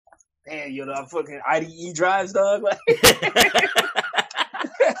damn, yo, the fucking IDE drives, dog. Like,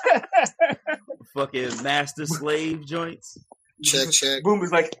 fucking master slave joints. Check. Boom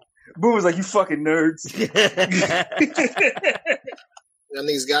was like, you fucking nerds. Y'all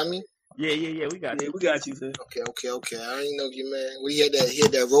niggas got me? Yeah, we got you. We got you, man. Okay. I ain't know you, man. He had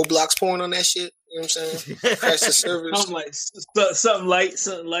that Roblox porn on that shit. You know what I'm saying? Crash the servers. Something light,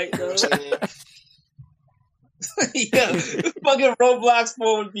 though. You know Yeah, fucking Roblox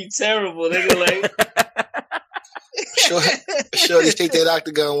porn would be terrible. Nigga, like, Shorty take that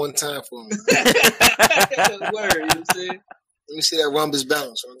octagon one time for me. Word, you know what I'm saying? Let me see that rumbus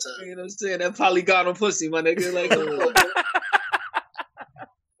bounce one time. You know what I'm saying? That polygonal pussy, my nigga. Like,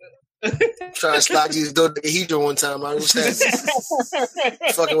 trying to slide these dodecahedron one time. I was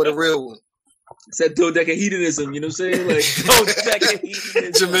fucking with a real one. It's that dodecahedonism, you know what I'm saying? Like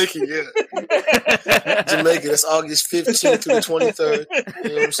Dodecahedonism. Jamaica, yeah. Jamaica, that's August 15th through the 23rd. You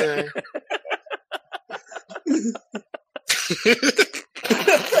know what I'm saying?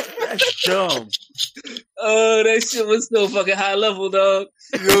 That's dumb. Oh, that shit was so fucking high level, dog.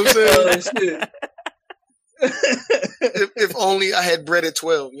 You know what I'm saying? Oh, shit. If only I had bread at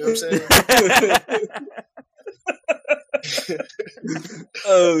 12, you know what I'm saying?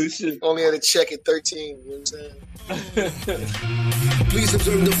 Oh, shit. Only had a check at 13, you know what I'm saying? Please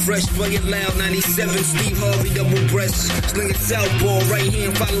observe the fresh, play it loud, 97, Steve Harvey, double breast, sling it southpaw, right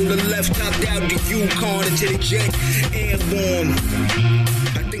hand, follow the left, top down the Yukon into the jet, airborne.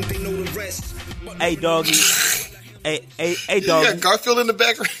 I think they know the rest. Hey, doggy. Hey, You doggy. got Garfield in the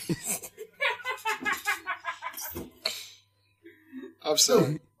background. I'm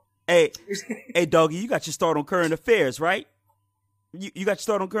sorry. Hey, doggy, you got your start on current affairs, right? You got your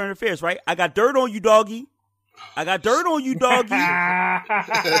start on current affairs, right? I got dirt on you, doggy.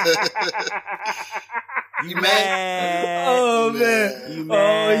 You mad? Oh, man. You mad?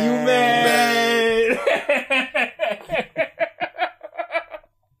 Oh, you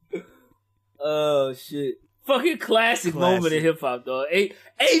mad? Oh, shit. Fucking classic moment in hip hop, dog.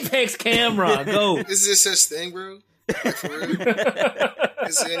 Apex Cameron, go. Is there such thing, bro? Like, for real?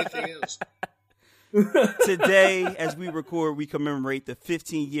 Is there anything else? Today, as we record, we commemorate the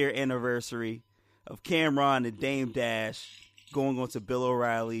 15-year anniversary of Cameron and Dame Dash going on to Bill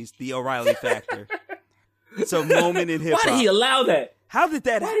O'Reilly's The O'Reilly Factor. It's a moment in hip hop. Why did he allow that? How did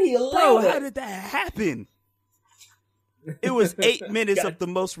that happen? It was 8 minutes of the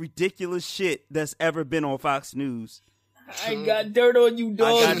most ridiculous shit that's ever been on Fox News. I got dirt on you,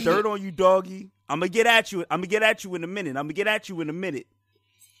 dog. I got dirt on you, doggy. I'm gonna get at you in a minute.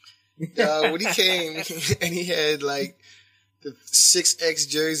 When he came and he had like the 6X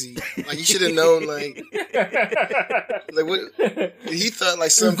jersey, like you should have known, like what he thought,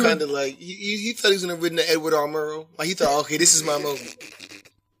 like some kind of like he thought he was gonna win the Edward R. Murrow. Like he thought, okay, this is my moment.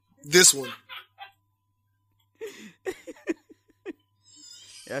 This one.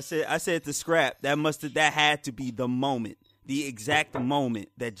 I said to Scrap that had to be the moment, the exact moment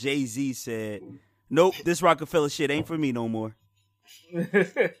that Jay-Z said, "Nope, this Rockefeller shit ain't for me no more.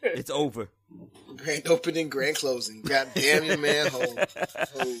 It's over." Grand opening, grand closing. God damn your man, ho.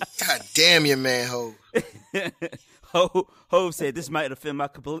 God damn your man, ho. Ho said this might offend my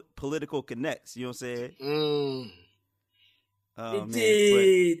political connects. You know what I'm saying? Oh, it man.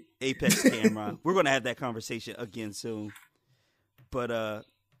 did. But Apex Cameron. We're gonna have that conversation again soon. But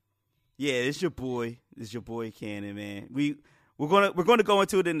yeah, it's your boy. It's your boy Cannon, man. We're gonna go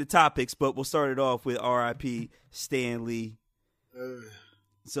into it in the topics, but we'll start it off with R.I.P. Stan Lee.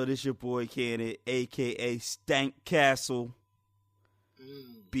 So this your boy Cannon, aka Stank Castle,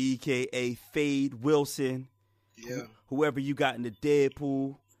 BKA Fade Wilson. Yeah. Whoever you got in the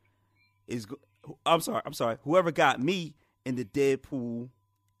Deadpool is. I'm sorry. Whoever got me in the Deadpool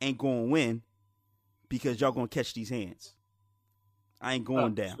ain't gonna win because y'all gonna catch these hands. I ain't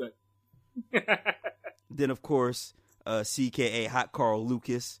going down. Then of course, CKA Hot Carl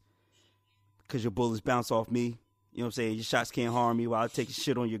Lucas, because your bullets bounce off me. You know what I'm saying? Your shots can't harm me while I take a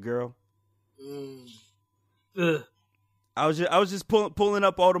shit on your girl. I was just pulling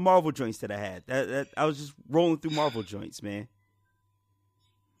up all the Marvel joints that I had. That I was just rolling through Marvel joints, man.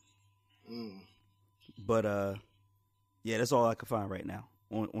 But yeah, that's all I can find right now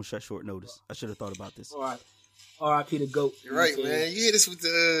on such short notice. I should have thought about this. All right. R.I.P. the GOAT. You're right, man. You hit us with the,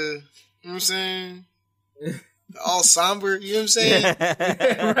 you know what I'm saying? All somber, you know what I'm saying?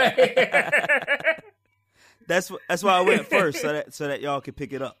 That's why I went first, so that y'all could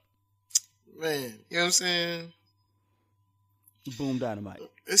pick it up. Man, you know what I'm saying? Boom Dynamite.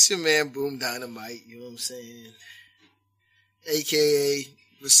 It's your man Boom Dynamite, you know what I'm saying? AKA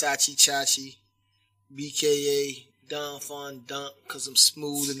Versace Chachi, BKA Don Fondant because I'm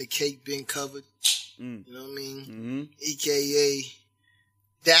smooth and the cake been covered. Mm. You know what I mean? Mm-hmm. AKA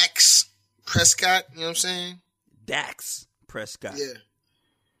Dax Prescott. You know what I'm saying? Dax Prescott. Yeah.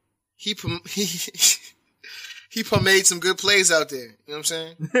 He made some good plays out there. You know what I'm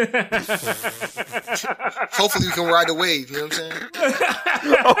saying? Hopefully we can ride the wave. You know what I'm saying?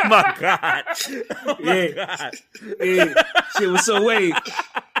 Oh my God. Oh my God. Yeah. Shit was so wave.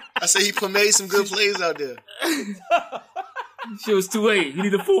 I say he made some good plays out there. Shit was too late. You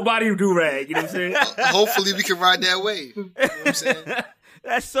need a full body do-rag. You know what I'm saying? Hopefully we can ride that wave. You know what I'm saying?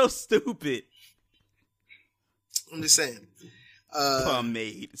 That's so stupid. I'm just saying.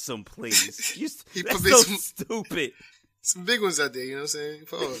 Made some plays. He That's made so some- stupid. Some big ones out there, you know what I'm saying?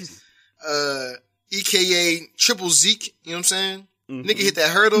 Pause. EKA Triple Zeke, you know what I'm saying? Mm-hmm. Nigga hit that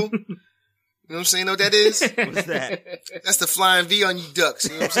hurdle. You know what I'm saying? Know what that is? What's that? That's the flying V on you ducks,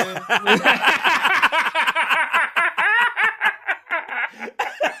 you know what I'm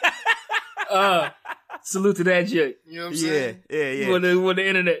saying? Salute to that shit. You know what I'm Yeah, saying? yeah, You yeah. on the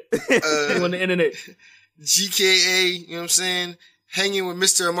internet. You on the internet. GKA, you know what I'm saying? Hanging with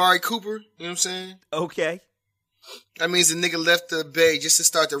Mr. Amari Cooper, you know what I'm saying? Okay. That means the nigga left the Bay just to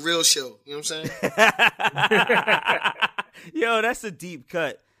start the real show, you know what I'm saying? Yo, that's a deep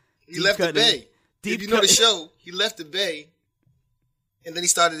cut. He left the cut, Bay. deep If you know cut. the show, he left the Bay and then he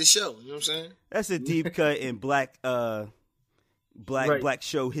started the show, you know what I'm saying? That's a deep cut in black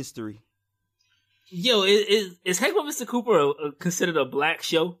show history. Yo, is Hang with Mr. Cooper considered a black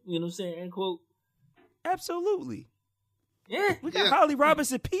show? You know what I'm saying? End quote. Absolutely. Yeah. We got Yeah. Holly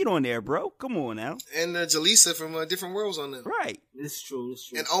Robinson Pete on there, bro. Come on now. And Jaleesa from Different Worlds on them. Right. It's true. It's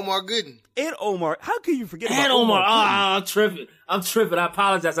true. And Omar Gooden. And Omar. How can you forget And about Omar. Gooding? I'm tripping. I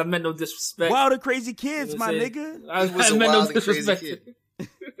apologize. I meant no disrespect. Wild and Crazy Kids, You know my what I'm nigga. saying? I He was a meant no wild and crazy disrespect. kid.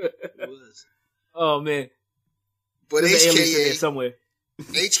 It was. Oh, man. But There's an alias in there HKA, somewhere.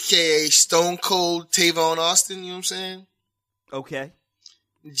 HKA Stone Cold Tavon Austin, you know what I'm saying? Okay.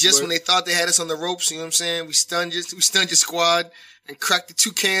 Just Word. when they thought they had us on the ropes, you know what I'm saying? We stunned your squad and cracked the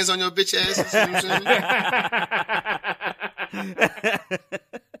 2 cans on your bitch asses, you know what I'm saying?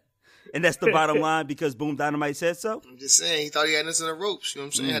 And that's the bottom line because Boom Dynamite said so? I'm just saying, he thought he had us on the ropes, you know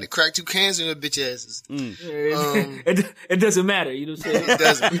what I'm saying? Had to crack 2 cans on your bitch asses. It doesn't matter. You know what I'm saying? It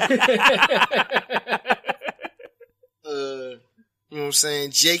doesn't. You know what I'm saying?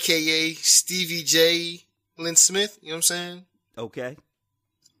 JKA Stevie J Lynn Smith, you know what I'm saying? Okay.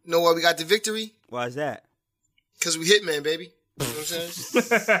 Know why we got the victory? Why is that? Because we Hitman, baby. You know what I'm saying?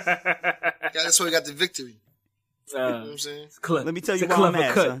 That's why we got the victory. You know what I'm saying? Let me tell you why I'm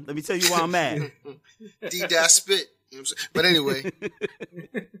mad, son. Let me tell you why I'm mad. D-Dash spit. You know what I'm saying? But anyway,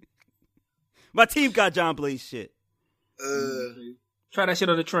 My team got John Blaze shit. Try that shit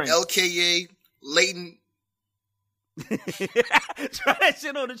on the train. LKA Leighton. Try that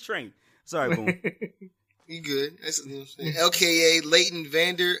shit on the train. Sorry, Boom. You good. That's, you know what I'm saying? LKA Leighton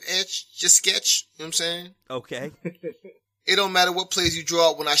Vander Etch. Just sketch. You know what I'm saying? Okay. It don't matter what plays you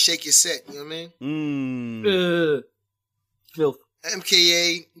draw up when I shake your set. You know what I mean? Filth.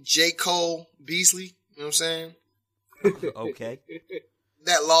 MKA J. Cole Beasley. You know what I'm saying? Okay.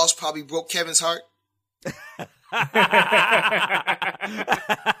 That loss probably broke Kevin's heart. I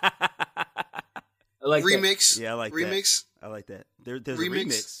like that. Remix. Yeah, I like Remix. that. I like that. There's Remix. a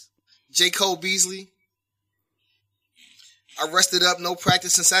remix. J. Cole Beasley. I rested up, no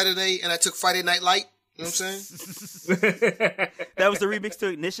practice on Saturday, and I took Friday Night Light. You know what I'm saying? That was the remix to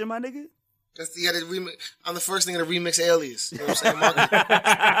Ignition, my nigga? That's the other remix. I'm the first thing to remix Alias. You know what I'm saying? Mark,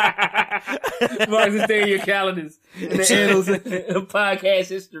 Mark this day in your calendars. In the annals of podcast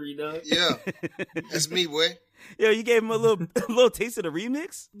history, dog. yeah. That's me, boy. Yo, you gave him a little taste of the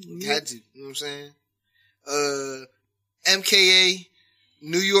remix? Had to. You know what I'm saying? MKA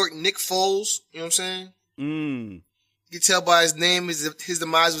New York Nick Foles. You know what I'm saying? Mm. You can tell by his name his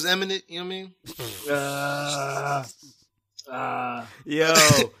demise was imminent. You know what I mean? Yo,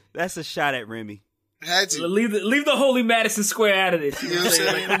 that's a shot at Remy. Had to. Leave the Holy Madison Square out of this. You know what I'm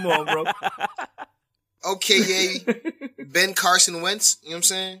saying? Like, come on, bro. OKA Ben Carson Wentz. You know what I'm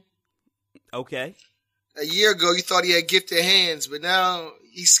saying? Okay. A year ago, you thought he had gifted hands, but now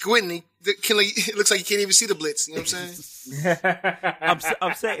he's squinting. It looks like he can't even see the blitz. You know what I'm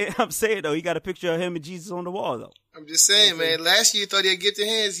saying? I'm saying though, he got a picture of him and Jesus on the wall though. I'm just saying, man. Last year, you thought he had gifted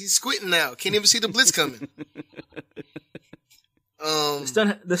hands. He's squinting now. Can't even see the blitz coming.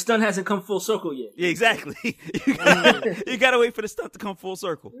 The stunt hasn't come full circle yet. Yeah, exactly. You gotta wait for the stuff to come full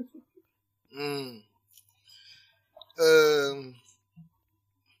circle.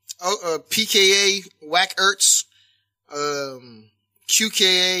 PKA Whack Ertz,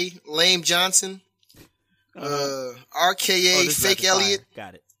 QKA Lame Johnson, RKA this is Fake rapid fire. Elliott.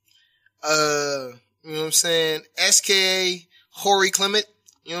 Got it. You know what I'm saying? SKA Hori Clement.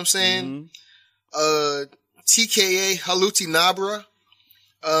 You know what I'm saying? TKA Haluti Nabra.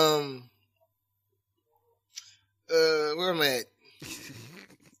 Where am I at?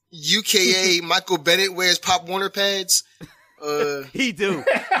 UKA Michael Bennett wears Pop Warner pads. He do.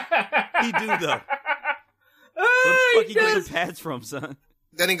 He do though. Where the fuck you get the pads from, son?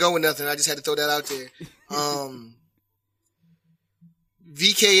 That didn't go with nothing. I just had to throw that out there.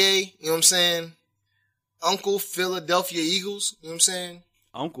 VKA, you know what I'm saying? Uncle Philadelphia Eagles, you know what I'm saying?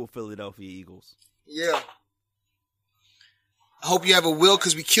 Uncle Philadelphia Eagles. Yeah. I hope you have a will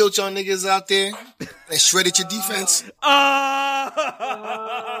because we killed y'all niggas out there and shredded your defense.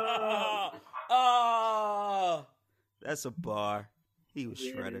 That's a bar. He was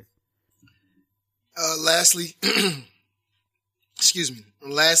shredder. Lastly, excuse me.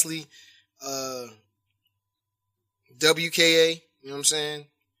 And lastly, WKA, you know what I'm saying?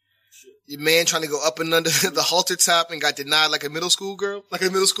 Your man trying to go up and under the halter top and got denied like a middle school girl, like a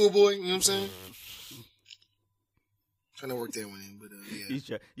middle school boy, you know what I'm saying? Trying to work that one in, but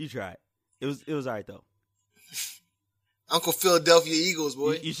yeah. You tried. It was all right though. Uncle Philadelphia Eagles,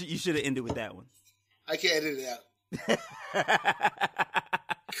 boy. You should have ended with that one. I can edit it out.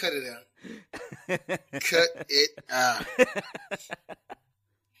 Cut it out. Cut it out.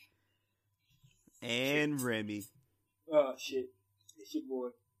 And Remy. Oh shit! It's your boy,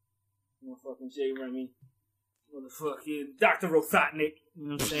 motherfucking J. Remy, motherfucking Dr. Rothotnik. You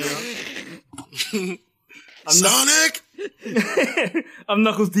know what I'm saying? Sonic. I'm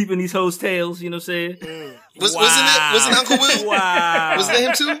knuckles deep in these hoes' tails. You know what I'm saying? Wasn't it Uncle Will? Wow. Wasn't it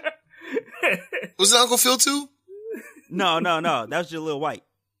him too? Was it Uncle Phil too? No. That was your little white.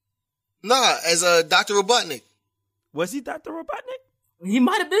 Nah, as Dr. Robotnik. Was he Dr. Robotnik? He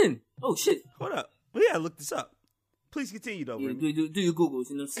might have been. Oh shit! Hold up. We gotta look this up. Please continue though, Yeah, Remy. do your Googles,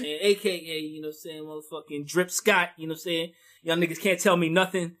 you know what I'm saying? AKA, you know what I'm saying, motherfucking Drip Scott, you know what I'm saying? Y'all niggas can't tell me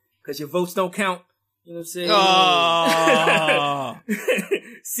nothing because your votes don't count. You know what I'm saying? Oh.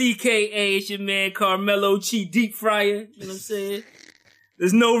 CKA, it's your man Carmelo Chi Deep Fryer, you know what I'm saying?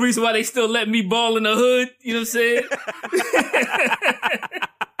 There's no reason why they still let me ball in the hood, you know what I'm saying?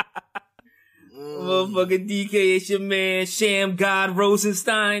 Motherfucking DK, it's your man Sham God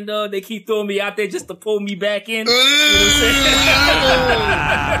Rosenstein, dog. They keep throwing me out there just to pull me back in. You know what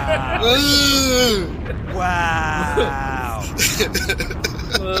I'm saying? Wow.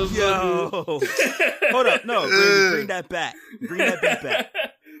 Yo. Hold up. No, bring that back. Bring that beat back.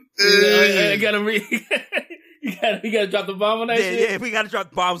 I gotta read. You gotta drop the bomb on that shit? Yeah, we gotta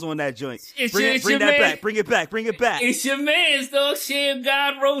drop bombs on that joint. Bring that man. back. Bring it back. It's your man's, dog. Sham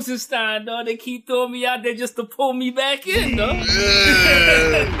God Rosenstein, dog. They keep throwing me out there just to pull me back in, dog.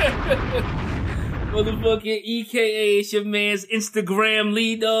 Motherfucking EKA, it's your man's Instagram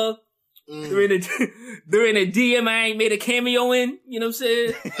lead, dog. They're in a DM I ain't made a cameo in, you know what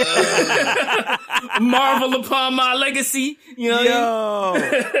I'm saying? Marvel upon my legacy, you know what I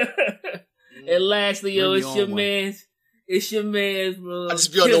mean? And lastly, yo, it's your man's. It's your man's, bro. I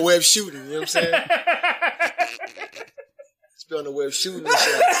just be on the web shooting, you know what I'm saying? Just be on the web shooting and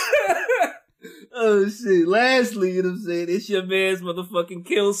shit. Oh, shit. Lastly, you know what I'm saying? It's your man's motherfucking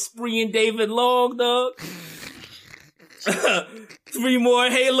Kill Spree and David Long, dog. 3 more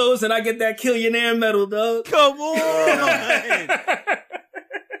Halos and I get that Killionaire medal, dog. Come on!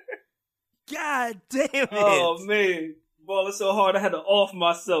 God damn it! Oh, man. Balling so hard I had to off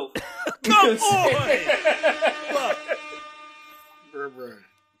myself. Come on!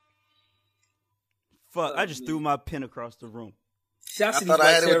 Fuck, I just threw my pen across the room. I thought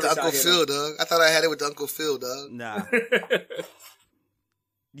I had it with the Uncle Phil, dog. I thought I had it with the Uncle Phil, dog. Nah.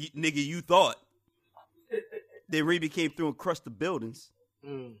 Nigga, you thought. Then Remy came through and crushed the buildings.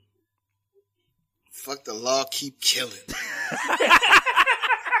 Fuck the law, keep killing.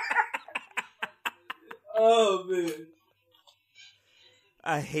 Oh, man.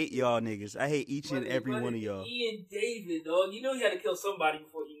 I hate y'all niggas. I hate each and every one of y'all. Ian David, dog. You know he had to kill somebody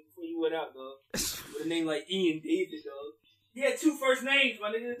before he went out, dog. With a name like Ian David, dog. He had 2 first names, my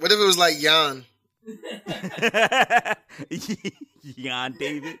nigga. What if it was like Jan? Jan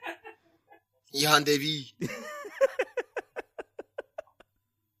David. Jan David.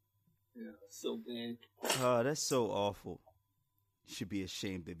 Yeah, so bad. Oh, that's so awful. You should be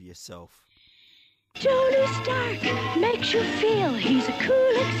ashamed of yourself. Tony Stark makes you feel he's a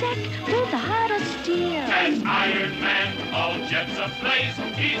cool exec with a heart of steel. As Iron Man, all jets ablaze,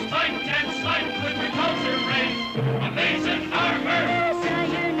 he's tight and slight with repulsor rays. Amazing armor, Yes,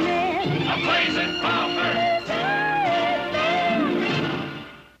 Iron Man. a blazing bomber. Yes, Iron Man.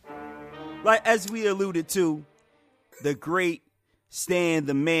 like as we alluded to, the great Stan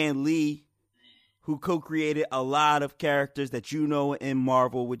the Man Lee, who co-created a lot of characters that you know in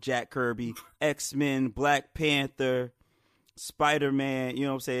Marvel with Jack Kirby, X-Men, Black Panther, Spider-Man, you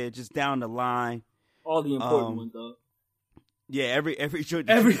know what I'm saying, just down the line. All the important ones, dog. Yeah, every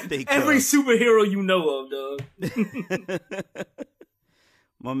superhero you know of, dog.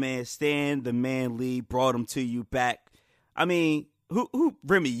 My man Stan the Man Lee brought him to you back. I mean, who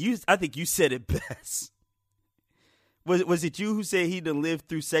Remy, I think you said it best. Was it you who said he done lived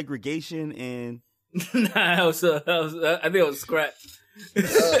through segregation and Nah, I think it was Scrap.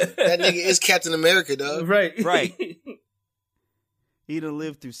 That nigga is Captain America, dog. Right. He done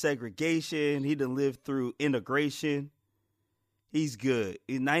lived through segregation. He done lived through integration. He's good.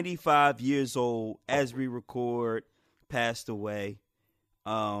 He's 95 years old as we record, passed away.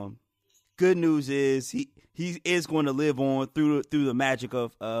 Good news is he is going to live on through the magic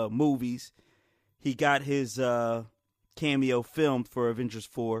of movies. He got his cameo filmed for Avengers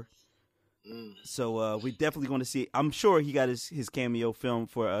 4. So we definitely going to see. I'm sure he got his cameo film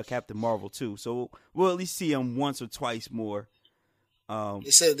for Captain Marvel too. So we'll at least see him once or twice more. They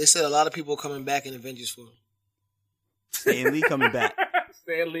said a lot of people coming back in Avengers 4. Stan Lee coming back.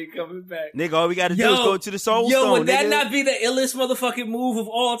 Stan Lee coming back. Nigga, all we got to do is go to the Soul Stone. Would that not be the illest motherfucking move of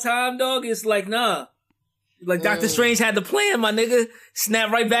all time, dog? It's like, nah. Like Doctor Strange had the plan, my nigga.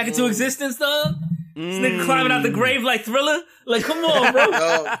 Snap right back into existence, dog. This nigga climbing out the grave like Thriller. Like, come on, bro.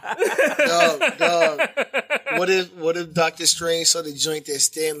 Dog. What if Doctor Strange saw the joint that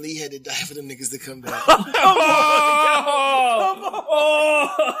Stan Lee had to die for them niggas to come back? Come on.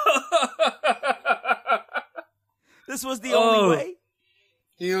 This was the only way.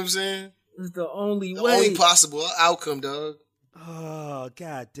 You know what I'm saying? It's the only the way. only possible outcome, dog. Oh,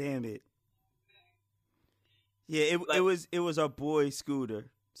 god damn it. Yeah, it was our boy Scooter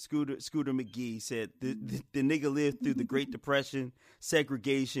McGee said the nigga lived through the Great Depression,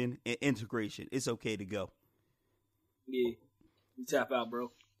 segregation, and integration. It's okay to go. Yeah, you tap out, bro.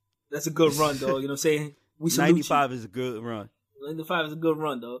 That's a good run, dog. You know what I'm saying? 95 is a good run. 95 is a good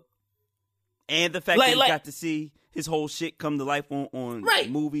run, dog. And the fact that he got to see his whole shit come to life on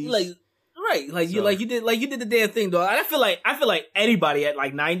movies, you did the damn thing, dog. And I feel like anybody at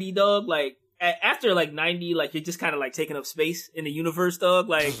like 90, dog, like. After like 90, like you're just kind of like taking up space in the universe, dog.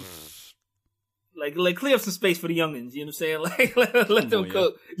 Like clear up some space for the youngins. You know what I'm saying? Like let them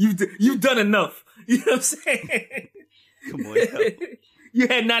cook. You've done enough. You know what I'm saying? Come on, yo. You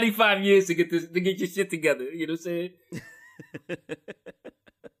had 95 years to get your shit together. You know what I'm saying?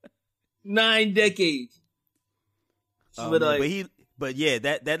 9 decades. But yeah,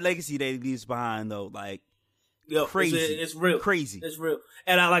 that legacy that he leaves behind though, like. Yo, crazy. It's real. Crazy. It's real.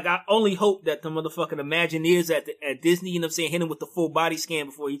 And I only hope that the motherfucking Imagineers at Disney, you know what I'm saying, hit him with the full body scan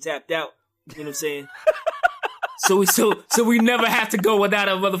before he tapped out. You know what I'm saying? so we never have to go without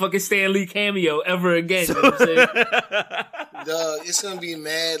a motherfucking Stan Lee cameo ever again. You know what I'm saying? Dog, it's gonna be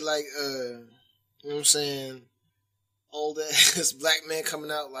mad like you know what I'm saying? Old ass black man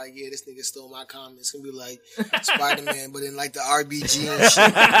coming out like, yeah, this nigga stole my comic. It's gonna be like Spider-Man, but in like the RBG and shit.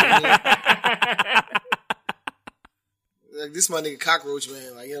 You know? Like, this my nigga Cockroach,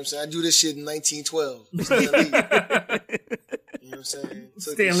 man. Like, you know what I'm saying? I do this shit in 1912. Stan Lee. You know what I'm saying?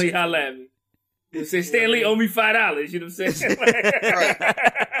 Stan Lee, holla at me. You know what I'm saying? Stan Lee owe me $5. You know what I'm saying? Right.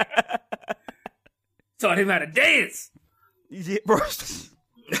 Taught him how to dance. Yeah, bro. I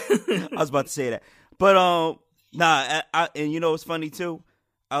was about to say that. But, and you know what's funny, too?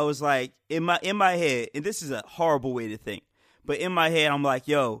 I was like, in my head, and this is a horrible way to think, but in my head, I'm like,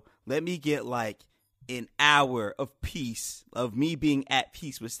 yo, let me get, like, an hour of peace, of me being at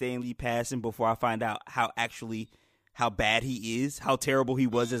peace with Stan Lee passing before I find out how bad he is, how terrible he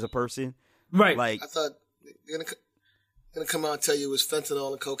was as a person. Right. Like, I thought they're gonna come out and tell you it was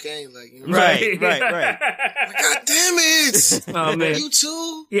fentanyl and cocaine. Like, you know, right. God damn it! Oh, man. You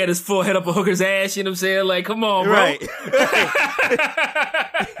too? He had his forehead up a hooker's ass, you know what I'm saying? Like, come on, bro. Right. Yeah,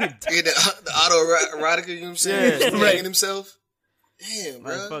 the autoerotica, you know what I'm saying? Yeah. Hanging himself. Damn,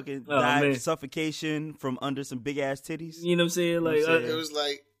 bro. Like fucking died of suffocation from under some big ass titties. You know what I'm saying? Like, It was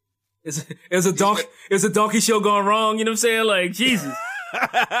like it's a donkey show gone wrong. You know what I'm saying? Like, Jesus.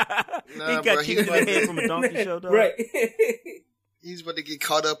 He got kicked in the head from a donkey show, though. Right. He's about to get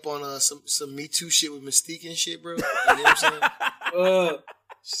caught up on some Me Too shit with Mystique and shit, bro. You know what I'm saying?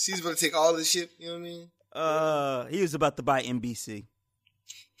 She's about to take all this shit. You know what I mean? He was about to buy NBC.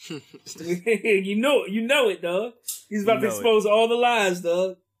 you know it, dog. He's about to expose all the lies,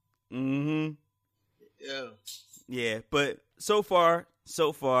 dog. Mm-hmm. Yeah. Yeah, but so far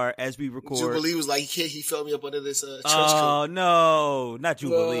as we record, Jubilee was like, he felt me up under this trench coat. Oh no, not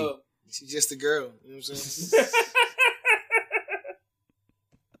Jubilee. She's just a girl. You know what I'm saying?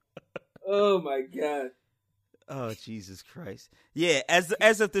 Oh my god. Oh, Jesus Christ. Yeah,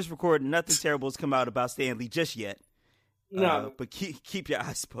 as of this recording, nothing terrible has come out about Stan Lee just yet. No. But keep your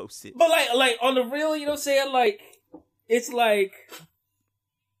eyes posted. But like on the real, you know what I'm saying? Like, it's like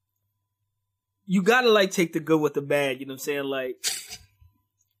you gotta like take the good with the bad, you know what I'm saying? Like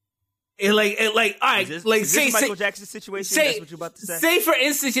all right, Is like this Michael Jackson situation? That's what you're about to say? Say for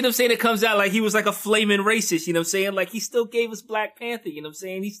instance, you know what I'm saying, it comes out like he was like a flaming racist, you know what I'm saying? Like he still gave us Black Panther, you know what I'm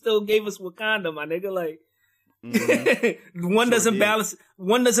saying? He still gave us Wakanda, my nigga. Like one doesn't balance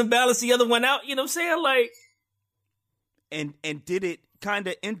the other one out, you know what I'm saying? Like and did it kind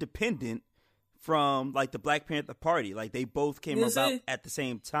of independent from like the Black Panther Party. Like they both came about at the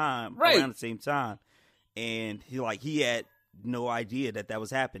same time, right around the same time. And he had no idea that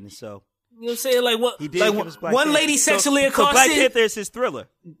was happening. So you know what I'm saying? Like what? He did like give us Black one Panther. lady sexually so accosted. Black Panther is his Thriller.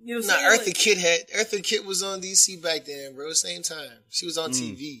 You know what I'm saying? Eartha Kitt was on DC back then, bro. Same time. She was on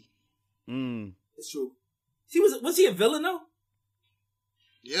TV. It's true. Was he a villain though?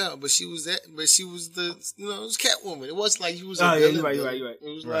 Yeah, but she was the it was Catwoman. It wasn't like he was a villain. You're right. It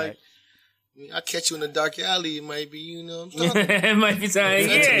was like I'll catch you in a dark alley. It might be, you know what I'm talking about. It might be time,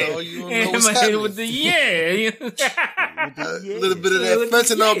 fentanyl, you don't know what's happening. With the A little bit of that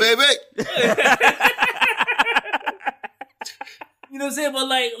fentanyl, baby. You know what I'm saying? But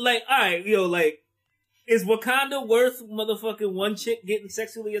like, all right, like, is Wakanda worth motherfucking one chick getting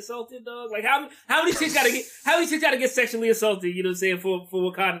sexually assaulted, dog? Like, how many chicks gotta get sexually assaulted? You know what I'm saying, for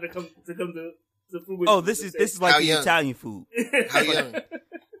Wakanda to come to fruition? Oh, this is like the Italian food. How young?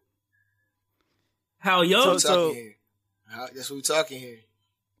 How young? So that's what we're talking here.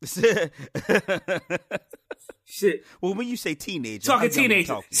 Shit. Well, when you say teenager, talking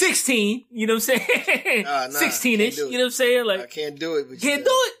teenager, 16. You know what I'm saying? 16ish. You know what I'm saying? Like I can't do it. But can't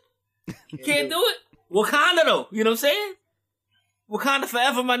do it. Can't do it. Wakanda though. You know what I'm saying? Wakanda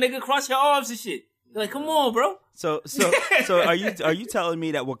forever, my nigga. Cross your arms and shit. Like, come on, bro. So are you telling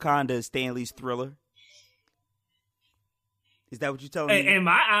me that Wakanda is Stan Lee's Thriller? Is that what you're telling me? In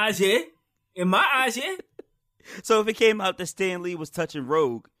my eyes, yeah. In my eyes, yeah. So if it came out that Stan Lee was touching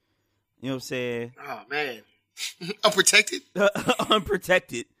Rogue, you know what I'm saying? Oh man, unprotected.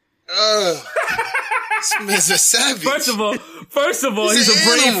 Unprotected. This man's a savage. First of all, he's a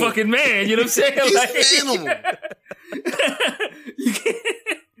brave fucking man. You know what I'm saying? He's like, an animal. You can't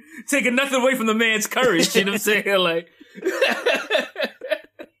taking nothing away from the man's courage. You know what I'm saying? Like,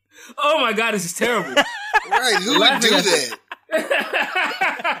 oh my god, this is terrible. Right? Who would do that?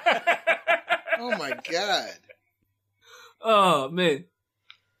 Oh my god. Oh man.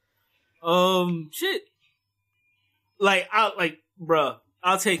 Shit. Like bruh.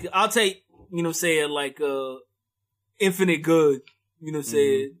 I'll take, you know what I'm saying, like Infinite Good, you know what I'm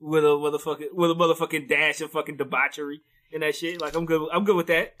saying, with a motherfucking dash of fucking debauchery and that shit. Like I'm good with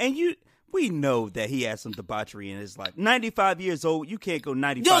that. And we know that he has some debauchery in his life. 95 years old, you can't go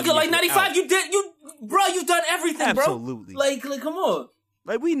 95 Yo, like years 95, you've done everything, Absolutely. bro. Like come on.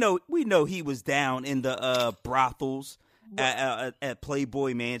 Like we know he was down in the brothels at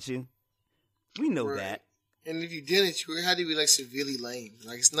Playboy Mansion. We know that. And if you didn't, you had to be like severely lame.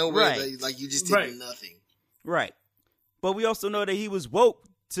 Like it's no way that like you just did nothing. Right. But we also know that he was woke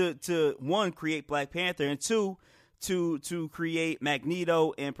to one, create Black Panther, and two, to create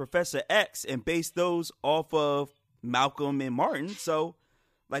Magneto and Professor X and base those off of Malcolm and Martin. So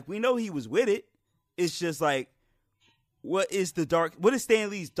like we know he was with it. It's just like, what is Stan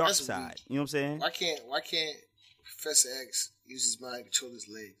Lee's dark side? You know what I'm saying? Why can't Professor X use his mind to control his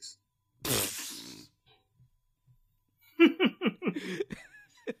legs?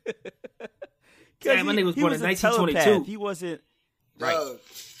 Damn, my nigga was born in 1922. He wasn't right.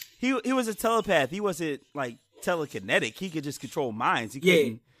 He was a telepath. He wasn't like telekinetic. He could just control minds. He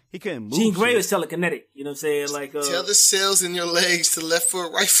couldn't move. Jean Grey was telekinetic. You know what I'm saying? Like tell the cells in your legs to left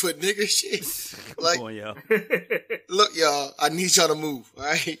foot, right foot, nigga. Shit. Come on, yo. Look, y'all. I need y'all to move. All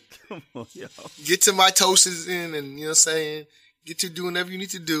right. Come on, yo. Get to mitosis in, and you know what I'm saying. Get to doing whatever you need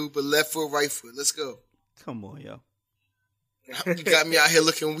to do, but left foot, right foot. Let's go. Come on, yo. You got me out here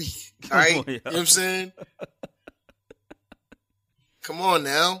looking weak. All right? On, you know what I'm saying? Come on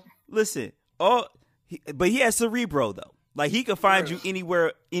now. Listen, but he has Cerebro, though. Like, he could find you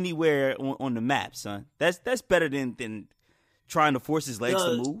anywhere on the map, son. That's better than trying to force his legs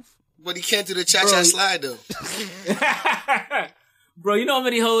to move. But he can't do the cha-cha slide, though. Bro, you know how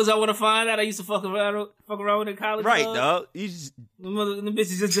many hoes I want to find that I used to fuck around with in college? Right, dog? dog. You just Them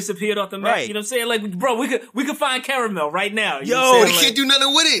bitches just disappeared off the map. Right. You know what I'm saying? Like, bro, we could find Caramel right now. You Yo, know what I'm But saying? he can't do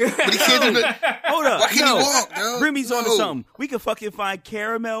nothing with it. But he can't do nothing. hold up. Why can't no. he walk, dog? Remy's on to No. something. We can fucking find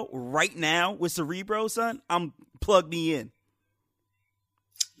Caramel right now with Cerebro, son. Plug me in.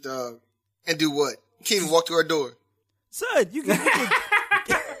 Dog. And do what? You can't even walk to our door. Son, you can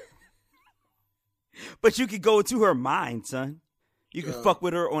but you could go into her mind, son. You can fuck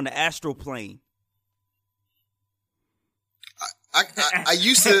with her on the astral plane. I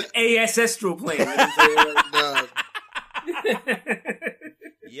used to. ancestral plane. You know what I'm saying?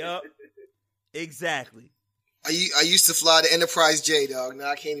 Yup. Exactly. I used to fly the Enterprise J, dog. Now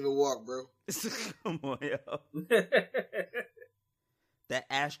I can't even walk, bro. Come on, yo. That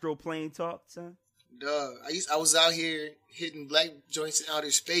astral plane talk, son. Dog. I was out here hitting black joints in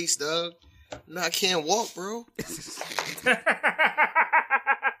outer space, dog. Now I can't walk, bro.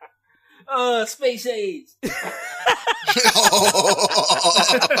 Space AIDS.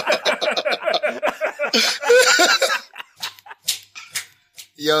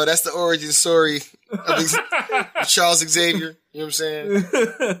 Yo, that's the origin story of Charles Xavier. You know what I'm saying?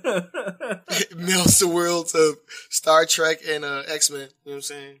 Melts the worlds of Star Trek and X-Men. You know what I'm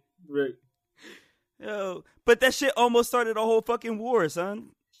saying? Right. Yo, but that shit almost started a whole fucking war, son.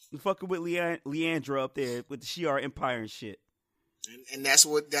 Fucking with Leandra up there with the Shi'ar Empire and shit. And that's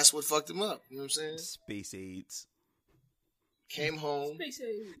what fucked him up. You know what I'm saying? Space AIDS. Came home. Space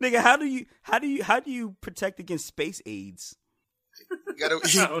AIDS. Nigga, how do you protect against space AIDS? I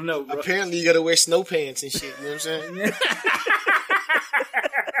don't know, bro. Apparently, you gotta wear snow pants and shit. You know what I'm saying?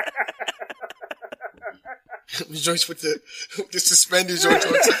 The joints with the suspenders joints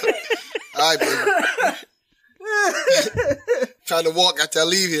on top. All right, baby. Trying to walk after I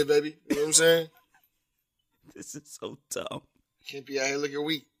leave here, baby. You know what I'm saying? This is so dumb. Can't be out here looking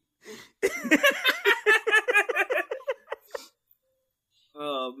weak.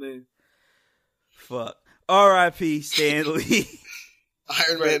 Oh man. Fuck. R.I.P. Stan Lee.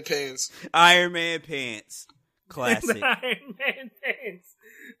 Iron Man pants. Iron Man pants. Classic. Iron Man pants.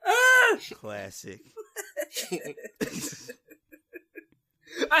 Classic.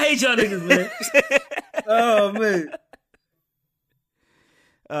 I hate y'all niggas, man. Oh man.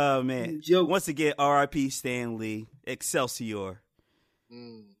 Oh man. Joke. Once again, R.I.P. Stan Lee. Excelsior.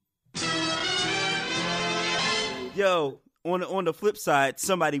 Yo, on the flip side,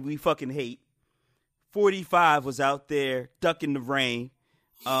 somebody we fucking hate. 45 was out there ducking the rain.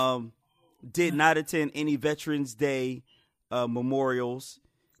 Did not attend any Veterans Day memorials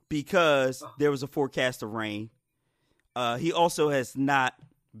because there was a forecast of rain. He also has not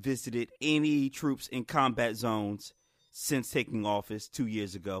visited any troops in combat zones since taking office 2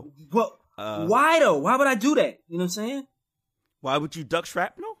 years ago. Well, why though? Why would I do that? You know what I'm saying? Why would you duck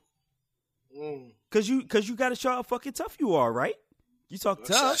shrapnel? Cause you gotta show how fucking tough you are, right? You talk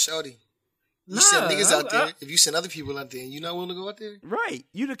tough. Shawty. You send niggas out there. If you send other people out there and you're not willing to go out there? Right.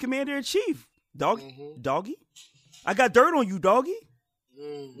 You the commander in chief. Doggy. I got dirt on you, doggy.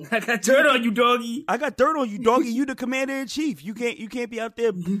 I got dirt on you, doggy. I got dirt on you, doggy. You the commander in chief. You can't be out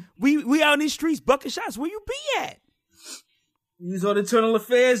there. We out in these streets bucking shots. Where you be at? Use on internal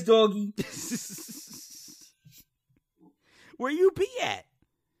affairs, doggy. Where you be at?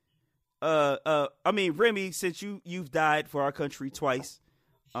 I mean, Remy, since you've died for our country twice,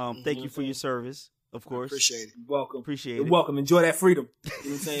 thank you for your service, of course. Appreciate it. Welcome. Appreciate You're it. welcome. Enjoy that freedom. You know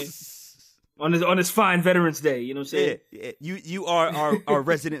what I'm saying? on this fine Veterans Day, you know what I'm saying? Yeah. You are our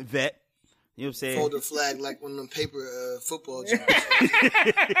resident vet. You know what I'm saying? Fold the flag like one of them paper football jumps.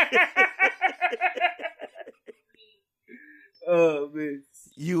 Oh man.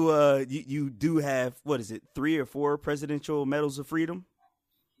 You do have, what is it, 3 or 4 presidential medals of freedom?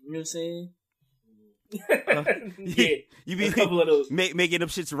 You know what I'm saying? Yeah, you be a couple of those. making them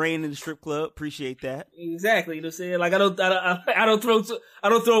shits rain in the strip club. Appreciate that. Exactly. You know what I'm saying? Like I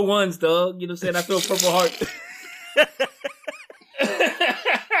don't throw ones, dog. You know what I'm saying? I throw Purple Heart.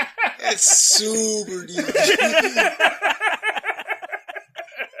 That's super deep.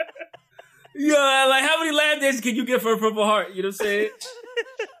 Yeah, like how many lap dances can you get for a Purple Heart? You know what I'm saying?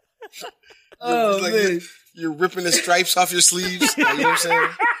 Oh Like, man. you're ripping the stripes off your sleeves. Like, you know what I'm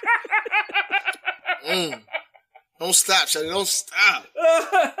saying? Don't stop, Shawty. Don't stop.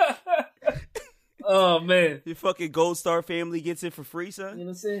 Oh man. Your fucking Gold Star family gets it for free, son. You know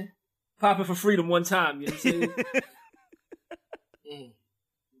what I'm saying? Popping for freedom one time. You know what I'm saying?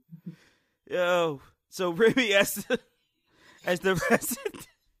 Yo, so Remy as the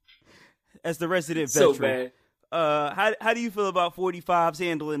resident So veteran. bad. How do you feel about 45's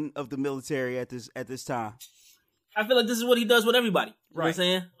handling of the military at this time? I feel like this is what he does with everybody. You know what I'm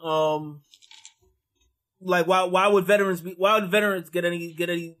saying? Like why would veterans get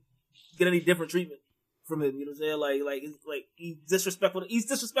any different treatment from him? You know what I'm saying? Like he's disrespectful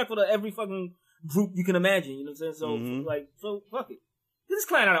to every fucking group you can imagine. You know what I'm saying? So so fuck it. Get this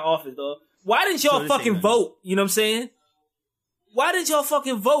clown out of office, dog. Why didn't y'all fucking vote? You know what I'm saying? Why didn't y'all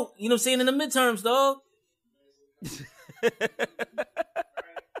fucking vote? You know what I'm saying? In the midterms, dog.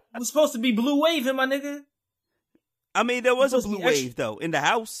 We're supposed to be blue waving, my nigga. I mean, there was a blue wave though in the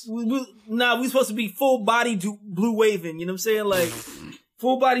house. We supposed to be full body blue waving. You know what I'm saying? Like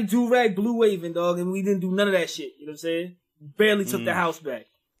full body do rag blue waving, dog, and we didn't do none of that shit. You know what I'm saying? Barely took the house back.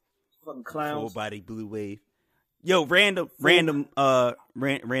 Fucking clowns. Full body blue wave. Yo, random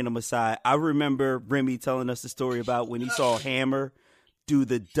aside. I remember Remy telling us the story about when he saw Hammer do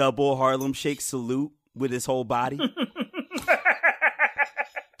the double Harlem Shake salute with his whole body.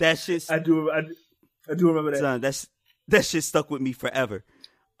 That shit. I do remember that. Son, that shit stuck with me forever.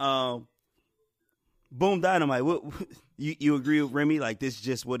 Boom Dynamite. You agree with Remy? Like, this is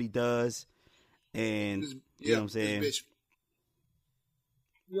just what he does, and you know what I'm saying?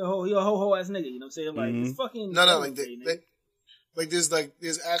 You're a whole ass nigga. You know what I'm saying? Like, it's fucking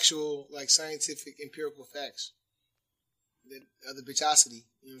there's actual like scientific empirical facts that are the bitchosity.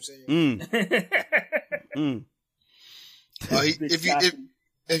 You know what I'm saying?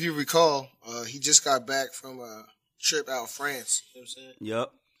 If you recall, he just got back from a trip out France. You know what I'm saying?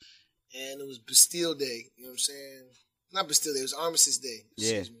 Yep. And it was Bastille Day. You know what I'm saying? Not Bastille Day. It was Armistice Day.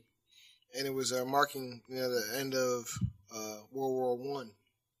 Excuse me. And it was marking the end of World War One.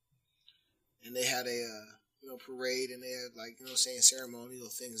 And they had a parade, and they had ceremonial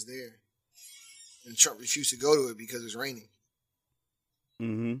things there. And Trump refused to go to it because it was raining.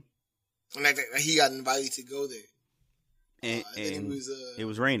 Mm-hmm. And he got invited to go there. And it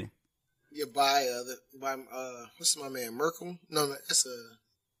was raining. Yeah, by what's my man, Merkel? No, that's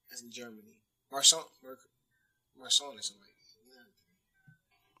in Germany. Marsan or something like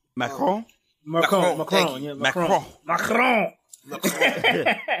that. Macron.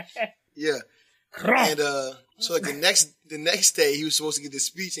 Yeah. And so like the next day he was supposed to give the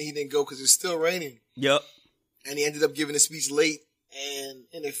speech and he didn't go because it was still raining. Yep. And he ended up giving the speech late and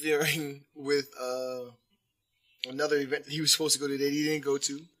interfering with another event that he was supposed to go to that he didn't go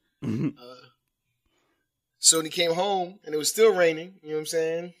to. Mm-hmm. So when he came home and it was still raining, you know what I'm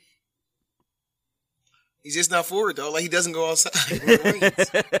saying? He's just not for it though. Like he doesn't go outside when it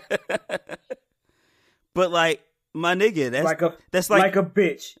rains. But like my nigga, that's like a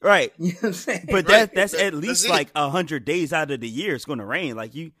bitch, right? You know what I'm saying? But that's at least like 100 days out of the year it's going to rain.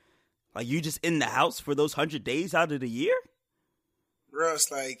 Like you just in the house for those 100 days out of the year, bro.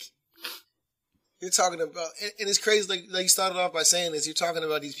 It's like you're talking about, and it's crazy. Like you started off by saying this. You're talking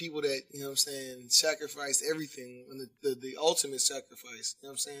about these people that you know what I'm saying sacrificed everything, and the ultimate sacrifice. You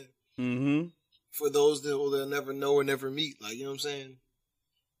know what I'm saying? Mm-hmm. For those that will never know or never meet, like you know what I'm saying,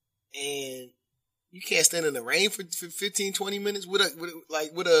 and. You can't stand in the rain for 15, 20 minutes with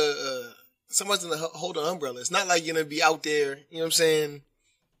someone's gonna hold an umbrella. It's not like you're gonna be out there, you know what I'm saying?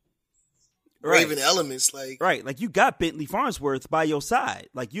 Braving the elements, like right. Like you got Bentley Farnsworth by your side.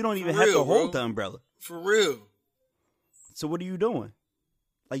 Like you don't even have to hold the umbrella. For real. So what are you doing?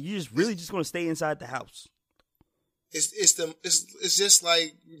 Like you just really just gonna stay inside the house. It's just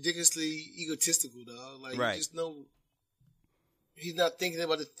like ridiculously egotistical, dog. Like you just know. He's not thinking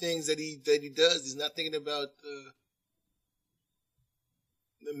about the things that he does. He's not thinking about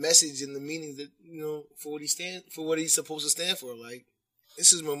the message and the meaning that for what he's supposed to stand for. Like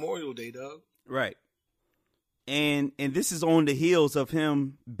this is Memorial Day, dog. Right. And this is on the heels of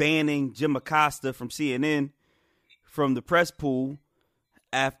him banning Jim Acosta from CNN from the press pool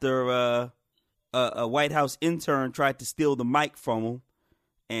after a White House intern tried to steal the mic from him,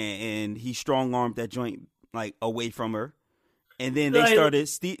 and he strong-armed that joint like away from her. And then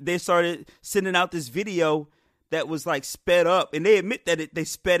they started sending out this video that was like sped up, and they admit that they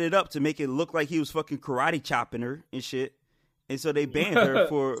sped it up to make it look like he was fucking karate chopping her and shit. And so they banned her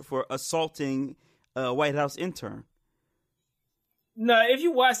for assaulting a White House intern. No, if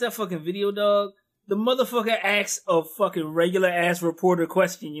you watch that fucking video, dog, the motherfucker asks a fucking regular ass reporter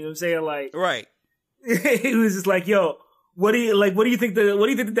question. You know what I'm saying? Like, right? He was just like, "Yo, what do you think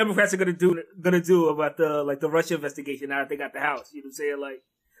the Democrats are gonna do about the Russia investigation now that they got the House?" You know what I'm saying? Like,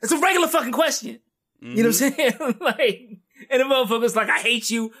 it's a regular fucking question. Mm-hmm. You know what I'm saying? Like, and the motherfucker's like, "I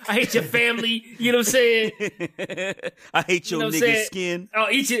hate you. I hate your family." You know what I'm saying? I hate your nigga skin. I'll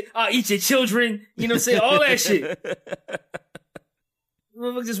eat your children. You know what I'm saying? All that shit.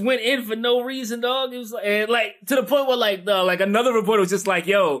 Motherfucker just went in for no reason, dog. It was like to the point where like another reporter was just like,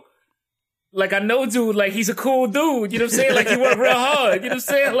 "Yo, Like, I know dude, like, he's a cool dude, you know what I'm saying? Like, he worked real hard, you know what I'm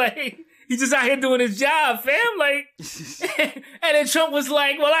saying? Like, he's just out here doing his job, fam. Like, and then Trump was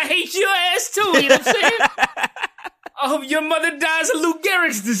like, well, I hate your ass too, you know what I'm saying? I hope your mother dies of Lou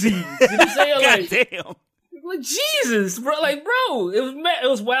Gehrig's disease, you know what I'm saying? Like, damn. Like, Jesus, bro. Like, bro, it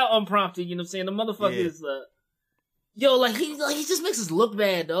was wild unprompted, you know what I'm saying? The motherfucker is, yo, like, he just makes us look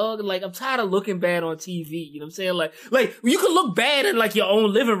bad, dog. Like, I'm tired of looking bad on TV, you know what I'm saying? Like, you can look bad in, like, your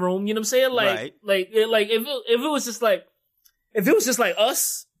own living room, you know what I'm saying? Like, if it was just like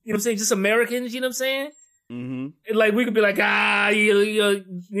us, you know what I'm saying? Just Americans, you know what I'm saying? Mm-hmm. Like, we could be like, you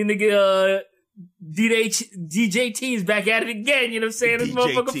nigga, DJ T's back at it again, you know what I'm saying? This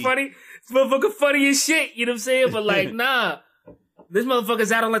motherfucker funny. This motherfucker funny as shit, you know what I'm saying? But like, nah. This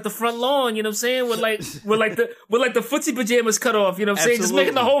motherfucker's out on like the front lawn, you know what I'm saying? With the footsie pajamas cut off, you know what I'm saying? Just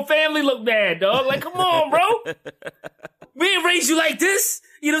making the whole family look bad, dog. Like, come on, bro. We ain't raised you like this.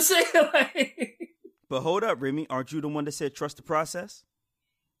 You know what I'm saying? Like, but hold up, Remy. Aren't you the one that said trust the process?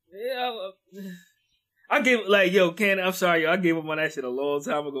 Yeah, I gave, like, yo, Ken, I'm sorry, yo, I gave up on that shit a long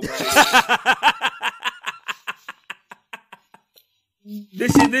time ago.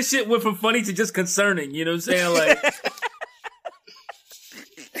 This shit went from funny to just concerning, you know what I'm saying? Like,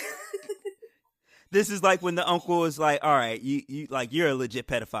 this is like when the uncle is like, all right, you like, you're a legit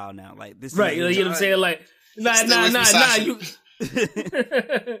pedophile now. Like, this right, you know what I'm saying? Like, nah, you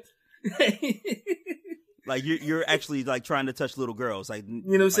like, you're actually like trying to touch little girls, like, you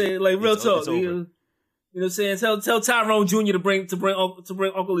know what I'm saying? Like, real talk, you know what I'm saying? Tell Tyrone Jr. to bring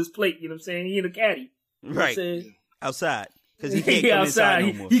Uncle his plate, you know what I'm saying? He in a caddy. You know right. Outside. Because he can't come inside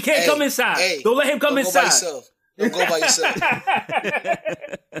no more. He can't come inside. Hey, don't let him come inside. Don't go by yourself.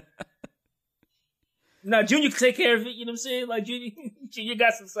 Now, Junior can take care of it, you know what I'm saying? Like, Junior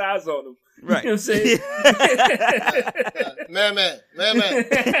got some size on him. Right. You know what I'm saying? Man.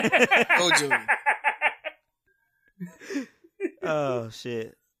 Go, Junior. Oh,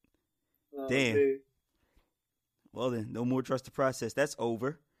 shit. Damn. Man. Well, then, no more trust the process. That's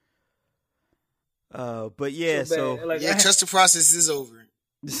over. But yeah, so like, trust the process is over.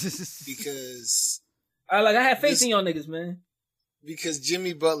 Because I had faith in y'all niggas, man. Because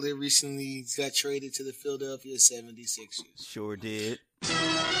Jimmy Butler recently got traded to the Philadelphia 76ers. Sure did.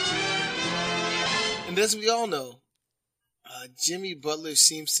 And as we all know, Jimmy Butler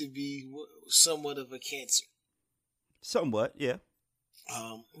seems to be somewhat of a cancer. Somewhat, yeah.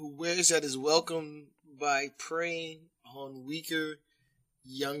 Who wears that is welcome by preying on weaker,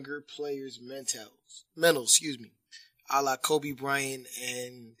 younger players' mental, a la Kobe Bryant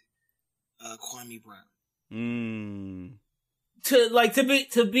and Kwame Brown.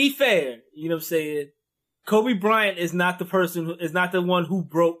 To be fair, you know what I'm saying? Kobe Bryant is not the one who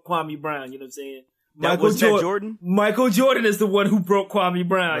broke Kwame Brown, you know what I'm saying? Jordan? Michael Jordan is the one who broke Kwame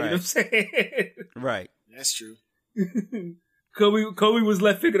Brown, right. You know what I'm saying? Right. That's true. Kobe was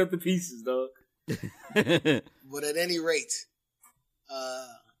left picking up the pieces, dog. But at any rate,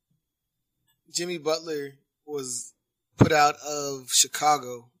 Jimmy Butler was put out of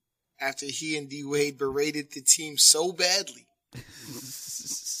Chicago after he and D Wade berated the team so badly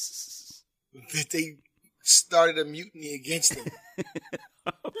that they started a mutiny against him.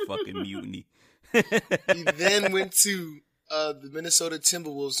 Fucking mutiny. He then went to the Minnesota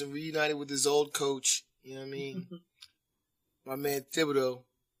Timberwolves and reunited with his old coach, you know what I mean? My man Thibodeau.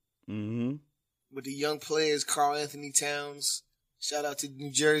 Mm-hmm. With the young players, Karl Anthony Towns, shout out to New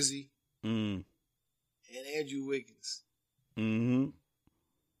Jersey, and Andrew Wiggins. Mm-hmm.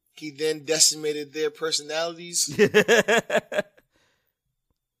 He then decimated their personalities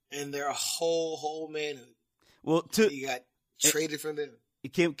and their whole manhood. Well, he got traded from them.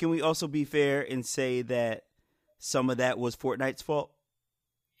 Can we also be fair and say that some of that was Fortnite's fault?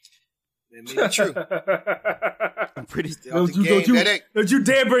 That may be true. I'm pretty. Don't you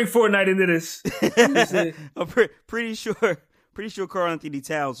dare bring Fortnite into this. I'm pretty sure. Pretty sure Karl Anthony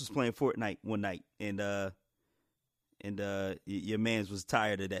Towns was playing Fortnite one night, and your man's was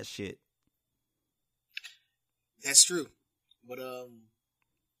tired of that shit. That's true, but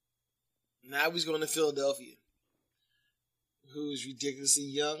now he's going to Philadelphia, who's ridiculously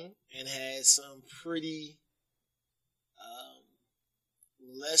young and has some pretty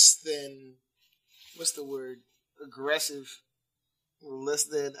less than, what's the word, aggressive, less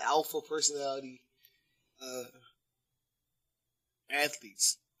than alpha personality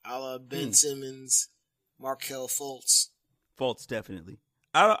athletes, a la Ben Simmons, Markelle Fultz. Fultz, definitely.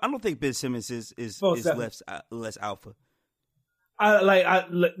 I don't think Ben Simmons is less alpha.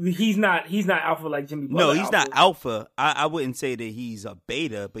 He's not alpha like Jimmy Butler. No, he's not alpha. I wouldn't say that he's a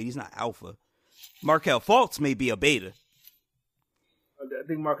beta, but he's not alpha. Markelle Fultz may be a beta. I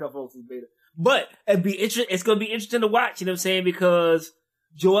think Markelle Fultz is beta. But it's going to be interesting to watch, you know what I'm saying? Because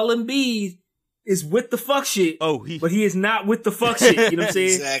Joel Embiid is with the fuck shit. But he is not with the fuck shit, you know what I'm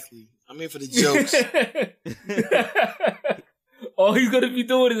saying? Exactly. I'm here for the jokes. All he's going to be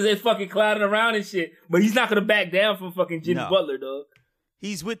doing is fucking clowning around and shit. But he's not going to back down from fucking Jimmy Butler, dog.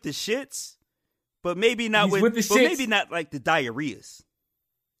 He's with the shits, but maybe not with the shits. But maybe not like the diarrheas.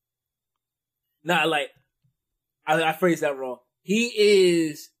 Nah, like, I phrased that wrong. He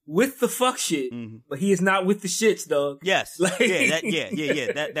is with the fuck shit, but he is not with the shits, dog. Yes. Like,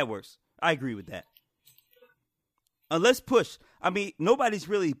 That works. I agree with that. Unless push. I mean, nobody's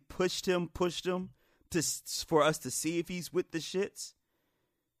really pushed him for us to see if he's with the shits.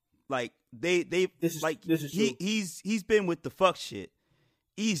 Like this is true. He's been with the fuck shit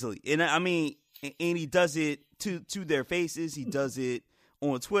easily. And I mean, and he does it to their faces. He does it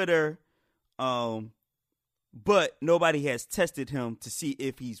on Twitter. But nobody has tested him to see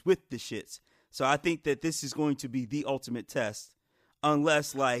if he's with the shits. So I think that this is going to be the ultimate test,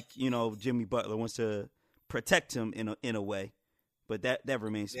 unless, like, you know, Jimmy Butler wants to protect him in a way. But that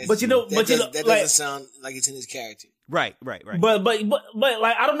remains. But that doesn't sound like it's in his character. Right. But like,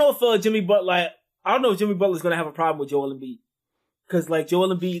 I don't know if Jimmy Butler is gonna have a problem with Joel Embiid, because like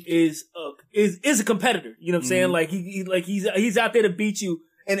Joel Embiid is a competitor. You know what I'm saying? Like he's out there to beat you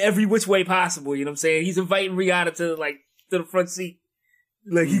in every which way possible. You know what I'm saying? He's inviting Rihanna to the front seat.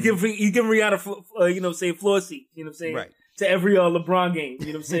 Like he give Rihanna, you know what I'm saying, floor seat. You know what I'm saying? Right. To every LeBron game. You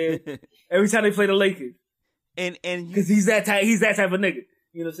know what I'm saying? Every time they play the Lakers. And because he's that type of nigga.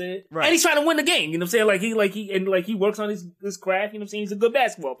 You know what I'm saying? Right. And he's trying to win the game. You know what I'm saying? He works on his craft. You know what I'm saying? He's a good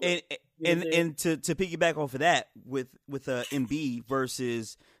basketball player. And to piggyback off of that with Embiid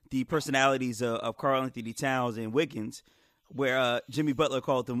versus the personalities of Karl Anthony Towns and Wiggins, where Jimmy Butler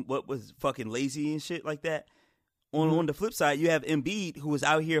called them what was fucking lazy and shit like that. On the flip side, you have Embiid, who was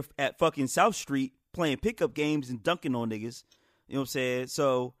out here at fucking South Street playing pickup games and dunking on niggas. You know what I'm saying?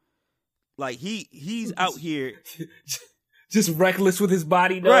 So, like, he's out here just reckless with his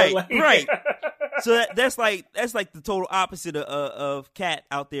body, though. Right, like. right. So that's like the total opposite of Cat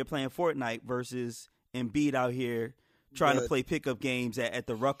out there playing Fortnite versus Embiid out here trying to play pickup games at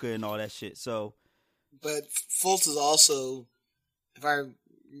the Rucker and all that shit. So, but Fultz is also, if I'm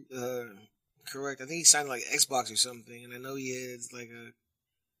correct, I think he signed like Xbox or something, and I know he has like a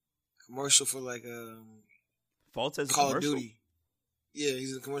commercial for like Fultz has Call a commercial? of Duty. Yeah,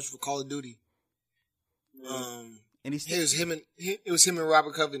 he's in a commercial for Call of Duty. And it was him and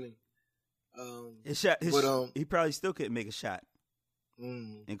Robert Covington. He probably still couldn't make a shot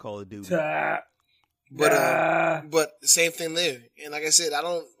in Call of Duty. But the same thing there. And like I said, I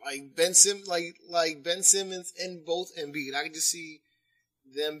don't like Ben Simmons and both Embiid. I can just see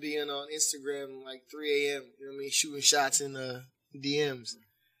them being on Instagram like 3 a.m. You know what I mean, shooting shots in DMs.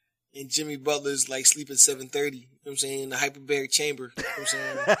 And Jimmy Butler's like sleep at 7:30. You know what I'm saying? In the hyperbaric chamber. You know what I'm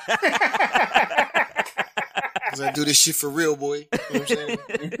saying? Cause I do this shit for real, boy. You know what I'm saying?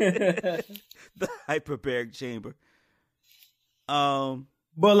 The hyperbaric chamber. But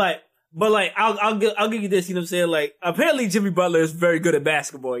I'll give you this. You know what I'm saying? Like, apparently Jimmy Butler is very good at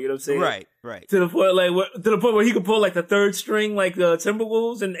basketball. You know what I'm saying? Right. To the point where he could pull like the third string, like the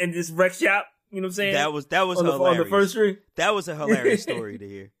Timberwolves, and just wreck shop. You know what I'm saying? That was hilarious. On the first string. That was a hilarious story to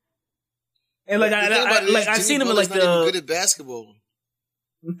hear. And like I've seen him in like not even good at basketball.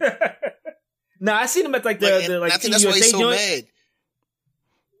 No, I seen him at like the I think that's why he's so mad.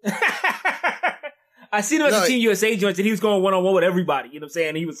 I seen him at the Team USA joints, and he was going 1-on-1 with everybody. You know what I'm saying?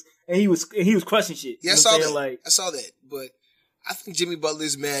 And he was crushing shit. Yeah, I saw that. I saw that, but I think Jimmy Butler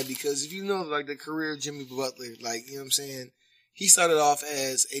is mad because if you know like the career of Jimmy Butler, like, you know what I'm saying, he started off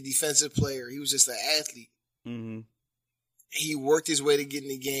as a defensive player. He was just an athlete. Mm-hmm. He worked his way to get in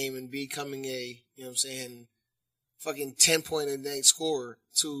the game and becoming a, you know what I'm saying, fucking 10-point a night scorer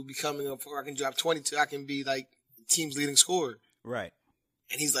to becoming I can drop 22. I can be like the team's leading scorer. Right.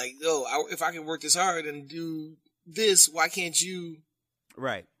 And he's like, yo, if I can work this hard and do this, why can't you?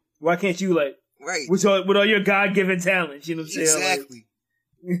 Right. Why can't you, like, right. with all your God-given talents, you know what I'm saying? Exactly.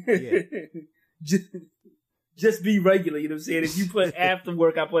 Like, just be regular, you know what I'm saying? If you put half the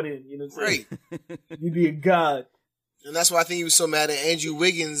work I put in, you know what I'm saying? Right. You'd be a god. And that's why I think he was so mad at Andrew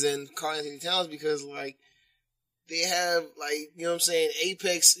Wiggins and Karl Anthony Towns, because, like, they have, like, you know what I'm saying,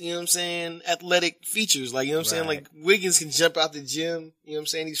 apex, you know what I'm saying, athletic features. Like, you know what I'm saying? Like, Wiggins can jump out the gym. You know what I'm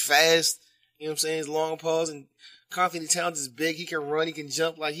saying? He's fast. You know what I'm saying? He's long paws. And Karl Anthony Towns is big. He can run. He can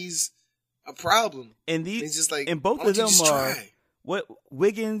jump. Like, he's a problem. And he's just like, and both of them are, what,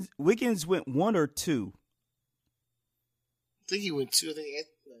 Wiggins went 1 or 2? I think he went 2. I think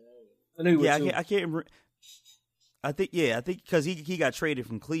he went 2. I can't remember. I think because he got traded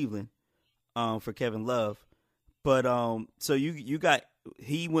from Cleveland. for Kevin Love. But so you got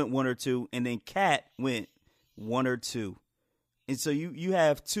he went 1 or 2, and then Cat went 1 or 2, and so you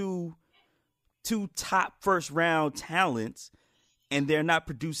have two top first round talents, and they're not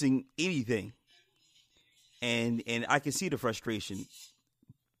producing anything. And I can see the frustration.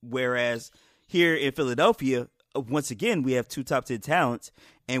 Whereas here in Philadelphia, once again, we have 2 top 10 talents,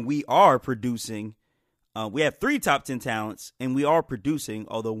 and we are producing. We have 3 top 10 talents, and we are producing,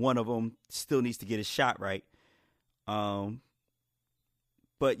 although one of them still needs to get his shot right. But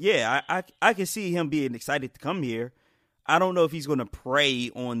yeah, I can see him being excited to come here. I don't know if he's going to prey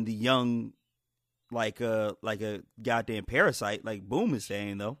on the young like a goddamn parasite, like Boom is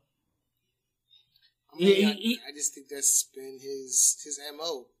saying, though. I mean, I just think that's been his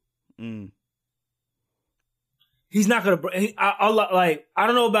MO. He's not gonna. I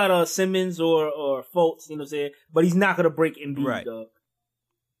don't know about Simmons or Fultz, you know what I'm saying, but he's not gonna break Embiid, right. Dog.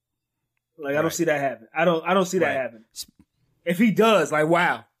 Like I don't see that happen. I don't see that happen. If he does, like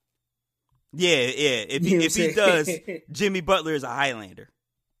wow. Yeah. If he does, Jimmy Butler is a Highlander.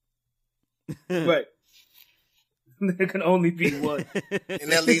 Right. There can only be one.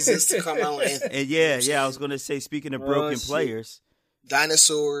 And that leads us to Carmelo Anthony. And yeah, I was gonna say, speaking of broken players.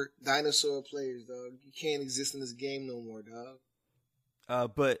 Dinosaur players, dog. You can't exist in this game no more, dog.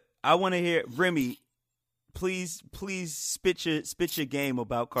 But I want to hear Remy. Please spit your game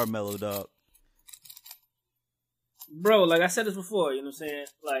about Carmelo, dog. Bro, like I said this before, you know what I'm saying?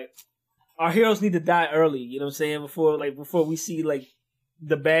 Like our heroes need to die early, you know what I'm saying? Before we see like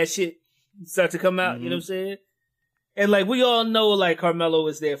the bad shit start to come out, you know what I'm saying? And like we all know, like Carmelo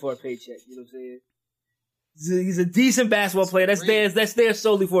is there for a paycheck, you know what I'm saying? He's a decent basketball player. That's there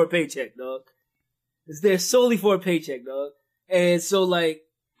solely for a paycheck, dog. It's there solely for a paycheck, dog. And so like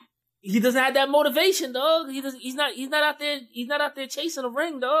he doesn't have that motivation, dog. He's not out there chasing a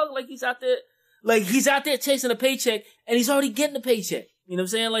ring, dog. Like he's out there chasing a paycheck, and he's already getting the paycheck. You know what I'm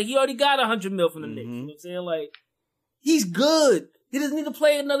saying? Like he already got $100 million from the Knicks. You know what I'm saying? Like he's good. He doesn't need to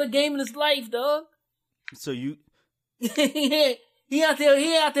play another game in his life, dog. So you he out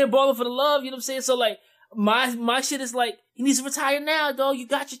there balling for the love, you know what I'm saying? So like my shit is like he needs to retire now, dog. You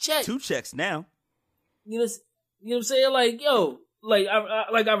got your check. 2 checks now. You know what I'm saying? Like, yo, like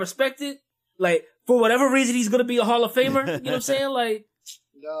I respect it. Like for whatever reason he's gonna be a Hall of Famer. You know what I'm saying? Like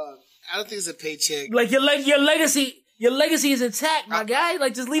dog, I don't think it's a paycheck. Like your legacy is intact, my guy.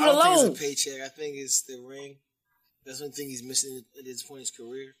 Like just leave it alone. I don't think it's a paycheck. I think it's the ring. That's one thing he's missing at this point in his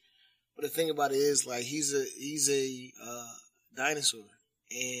career. But the thing about it is, like, he's a dinosaur,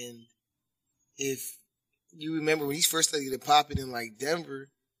 and if you remember when he first started popping in like Denver,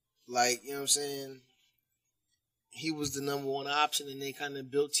 like, you know what I'm saying, he was the number one option, and they kind of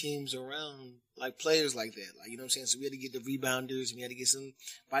built teams around like players like that, like, you know what I'm saying. So we had to get the rebounders, and we had to get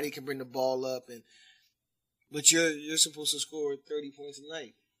somebody who can bring the ball up, but you're supposed to score 30 points a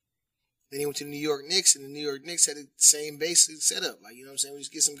night. Then he went to the New York Knicks, and the New York Knicks had the same basic setup. Like, you know what I'm saying? We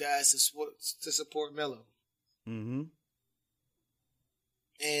just get some guys to support Melo. Mm-hmm.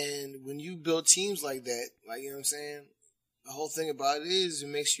 And when you build teams like that, like, you know what I'm saying? The whole thing about it is it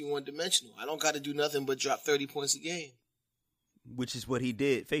makes you one-dimensional. I don't got to do nothing but drop 30 points a game. Which is what he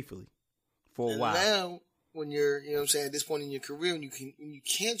did faithfully for a while. Now, when you're, you know what I'm saying, at this point in your career, when you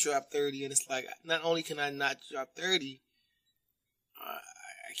can't drop 30, and it's like, not only can I not drop 30, I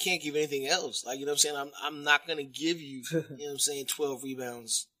can't give anything else. Like, you know what I'm saying? I'm not going to give you, you know what I'm saying, 12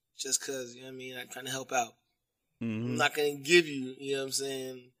 rebounds just because, you know what I mean, I'm trying to help out. Mm-hmm. I'm not going to give you, you know what I'm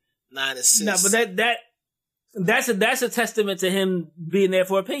saying, 9 assists. No, but that's a testament to him being there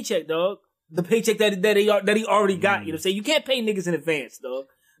for a paycheck, dog. The paycheck that he already got, you know what I'm saying? You can't pay niggas in advance, dog.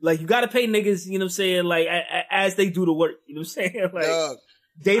 Like, you got to pay niggas, you know what I'm saying, like, as they do the work, you know what I'm saying? Like, dog,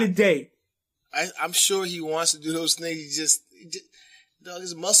 day to day. I'm sure he wants to do those things. He just dog,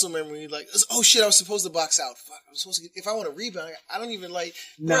 his muscle memory, like, oh shit, I was supposed to box out. Fuck, I'm supposed to if I want to rebound, I don't even like,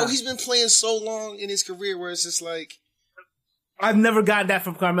 bro, he's been playing so long in his career where it's just like. I've never got that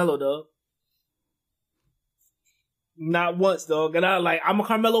from Carmelo, dog. Not once, dog. And I'm a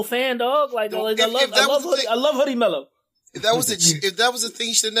Carmelo fan, dog. Like, I love Hoodie Melo. If that was the thing,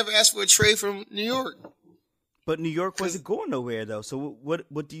 you should have never asked for a trade from New York. But New York wasn't going nowhere though. So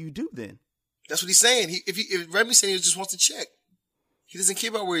what do you do then? That's what he's saying. If Remy's saying he just wants to check. He doesn't care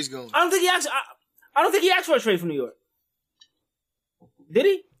about where he's going. I don't think he asked for a trade from New York. Did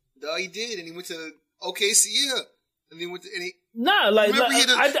he? No, he did, and he went to OKC. Yeah, and he went to.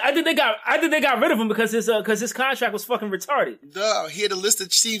 I think they got rid of him because his contract was fucking retarded. Duh, he had a list of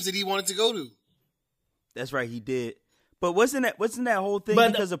teams that he wanted to go to. That's right, he did. But wasn't that whole thing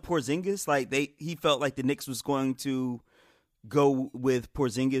because of Porzingis? Like he felt like the Knicks was going to go with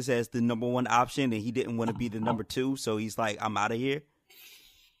Porzingis as the number one option, and he didn't want to be the number two, so he's like, I'm out of here.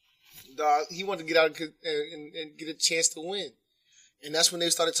 He wanted to get out and get a chance to win. And that's when they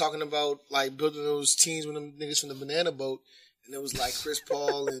started talking about like building those teams with them niggas from the banana boat. And it was like Chris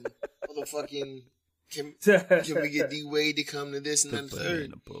Paul and motherfucking can we get D Wade to come to this and then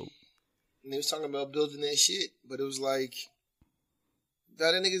third. And they was talking about building that shit. But it was like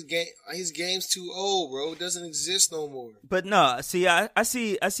that nigga's game, his game's too old, bro. It doesn't exist no more. But no, see, I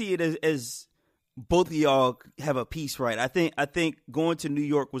see it as both of y'all have a piece right. I think going to New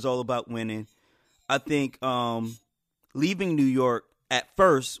York was all about winning. I think leaving New York at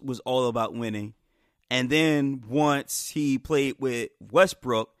first was all about winning. And then once he played with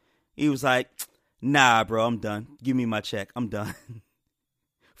Westbrook, he was like, nah, bro, I'm done. Give me my check. I'm done.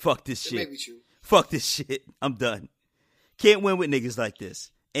 Fuck this shit. It may be true. Fuck this shit. I'm done. Can't win with niggas like this.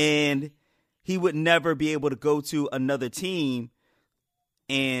 And he would never be able to go to another team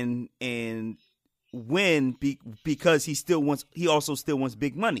and win because he also still wants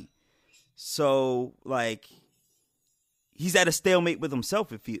big money. So like he's at a stalemate with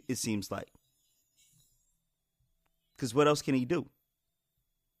himself, it seems like. Because what else can he do?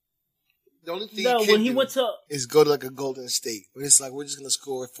 The only thing he went to is go to like a Golden State, where it's like we're just gonna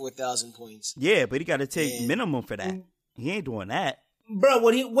score 4,000 points. Yeah, but he got to take minimum for that. He ain't doing that, bro.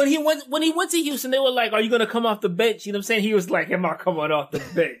 When he went to Houston, they were like, "Are you gonna come off the bench?" You know what I'm saying? He was like, "Am I coming off the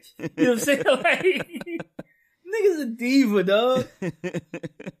bench?" You know what I'm saying? Like, nigga's a diva, dog.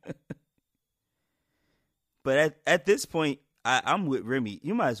 But at this point, I'm with Remy.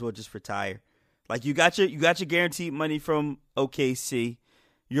 You might as well just retire. Like you got your guaranteed money from OKC.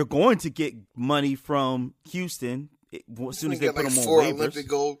 You're going to get money from Houston as soon as they put them on waivers.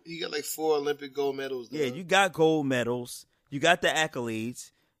 You got like 4 Olympic gold medals. Yeah, you got gold medals. You got the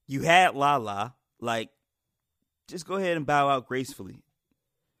accolades. You had Lala. Like, just go ahead and bow out gracefully.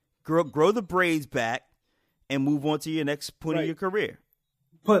 Grow the braids back and move on to your next point of your career.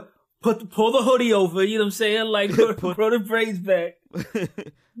 Pull the hoodie over. You know what I'm saying? Like, grow the braids back.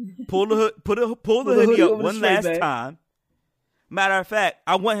 pull the hoodie up one last time. Matter of fact,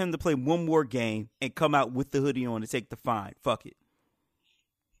 I want him to play one more game and come out with the hoodie on and take the fine. Fuck it.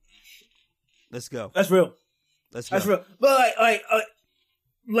 Let's go. That's real. Let's go. That's real. But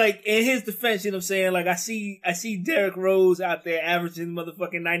like in his defense, you know what I'm saying? Like I see Derrick Rose out there averaging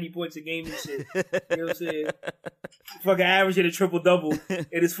motherfucking 90 points a game and shit. You know what I'm saying? Fucking averaging a triple double in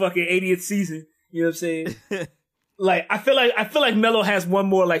his fucking 80th season. You know what I'm saying? Like I feel like Melo has one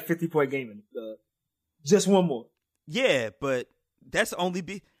more like 50-point game in it. Just one more. Yeah, but that's only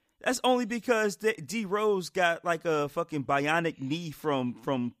because D Rose got like a fucking bionic knee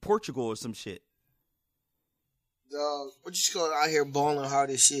from Portugal or some shit. What you call out here balling hard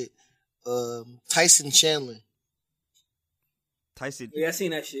as shit? Tyson Chandler. Tyson. Yeah, I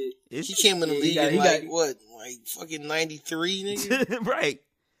seen that shit. He came in the league like fucking 93, nigga? Right.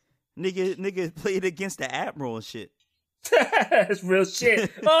 Nigga played against the Admiral and shit. That's real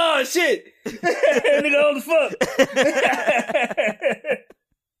shit. Oh shit, nigga, old as fuck.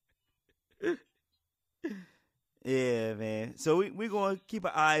 Yeah, man. So we gonna keep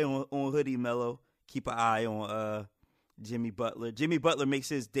an eye on Hoodie Melo. Keep an eye on Jimmy Butler. Jimmy Butler makes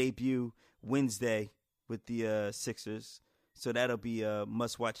his debut Wednesday with the Sixers, so that'll be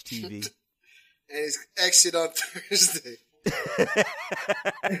must watch TV. And his exit on Thursday.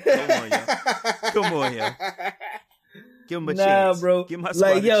 Come on, yo. Give him a chance. Bro. Give my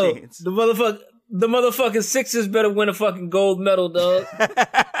squad a chance. The motherfucking Sixers better win a fucking gold medal, dog.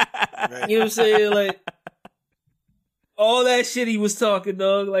 Right. You know what I'm saying? Like, all that shit he was talking,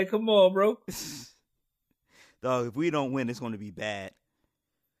 dog. Like, come on, bro. Dog, if we don't win, it's going to be bad.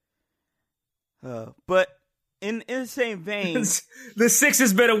 But in the same vein... the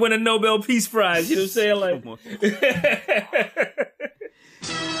Sixers better win a Nobel Peace Prize. You know what I'm saying? Like...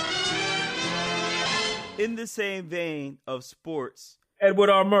 In the same vein of sports,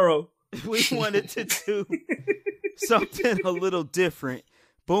 Edward R. Murrow, we wanted to do something a little different.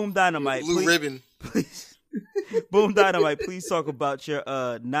 Boom Dynamite, Blue Ribbon. Please, Boom Dynamite, please talk about your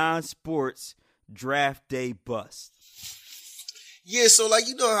non-sports draft day bust. Yeah, so like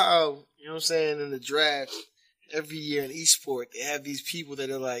you know how, you know what I'm saying, in the draft, every year in each sport, they have these people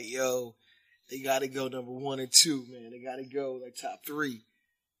that are like, yo, they got to go number 1 and 2, man. They got to go like top 3.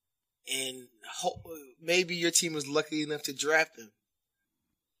 And maybe your team was lucky enough to draft them.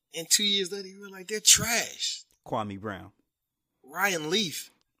 And 2 years later, you were like, they're trash. Kwame Brown. Ryan Leaf.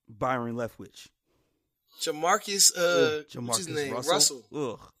 Byron Leftwich. Jamarcus, what's his name? Russell.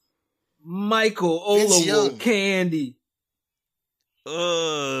 Ugh. Michael Olajuwon Candy.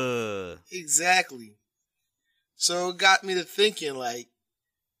 Ugh. Exactly. So it got me to thinking, like,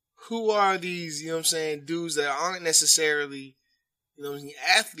 who are these, you know what I'm saying, dudes that aren't necessarily, you know,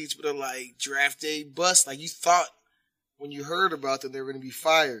 athletes, but are like draft day busts. Like, you thought when you heard about them, they were going to be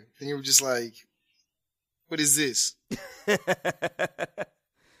fired. And you were just like, what is this?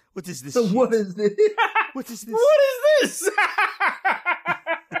 What is this? So shit? what is this? What is this? What is this?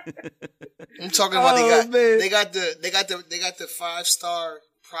 I'm talking about man. they got the 5-star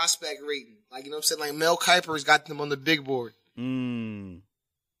prospect rating. Like, you know what I'm saying? Like, Mel Kiper's got them on the big board.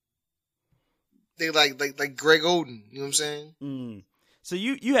 They like Greg Oden, you know what I'm saying? So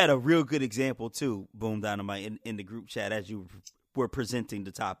you had a real good example too, Boom Dynamite, in the group chat as you were presenting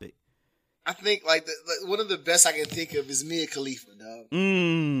the topic. I think like one of the best I can think of is Mia Khalifa, dog.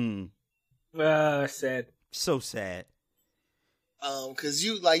 Sad. So sad. Cause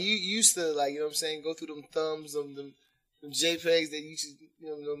you used to, like, you know what I'm saying, go through them thumbs, them JPEGs that you should,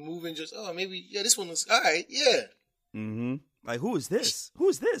 you know, moving just, oh, maybe, yeah, this one looks all right, yeah. Like, who is this? Who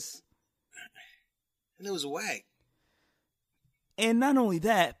is this? And it was whack. And not only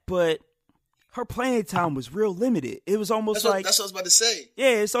that, but her playing time was real limited. It was almost that's what I was about to say.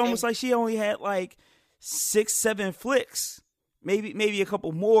 Yeah, it's almost like she only had like 6-7 flicks, maybe a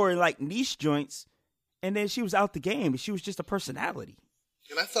couple more in like niche joints, and then she was out the game. She was just a personality.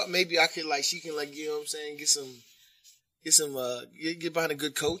 And I thought maybe I could, like, she can, like, you know what I'm saying, get behind a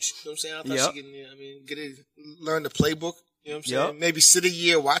good coach. You know what I'm saying? I thought she can, you know, I mean, learn the playbook. You know what I'm saying? Maybe sit a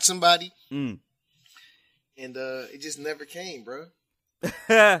year, watch somebody. And it just never came, bro.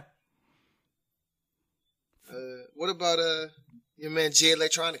 What about your man Jay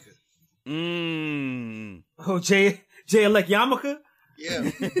Electronica? Oh, Jay Electronica? Yeah.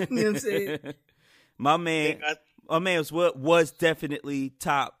 You know what I'm saying? My man was definitely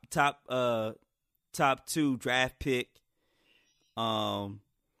top 2 draft pick.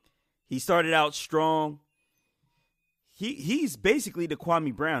 He started out strong. He's basically the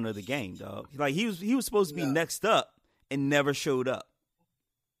Kwame Brown of the game, dog. Like, he was supposed to be next up and never showed up.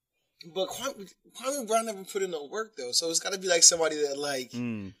 But Kwame Brown never put in no work, though. So it's got to be like somebody that, like,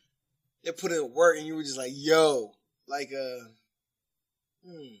 they put in work and you were just like, yo, like, I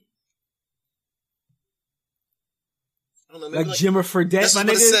don't know, maybe like Jimmer Fredette, my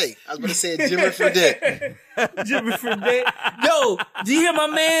nigga. I was going to say Jimmer Fredette. Jimmer Fredette. Yo, do you hear my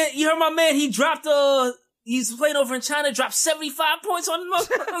man? You heard my man? He dropped he's playing over in China, dropped 75 points on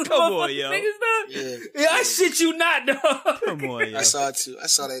the Come on, yo. Niggas, dog. Yeah, I shit you not, dog. Come on, yo. I saw it too. I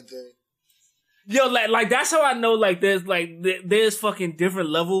saw that thing. Yo, like that's how I know, like, there's fucking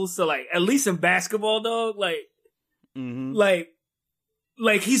different levels. So, like, at least in basketball, dog, like,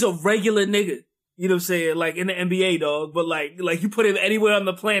 like he's a regular nigga. You know what I'm saying? Like, in the NBA, dog. But, like you put him anywhere on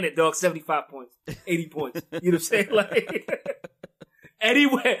the planet, dog, 75 points, 80 points. You know what I'm saying? Like,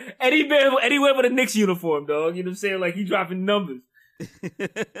 anywhere with a Knicks uniform, dog. You know what I'm saying? Like, he dropping numbers.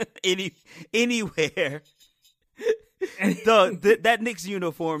 Anywhere. Dog, that Knicks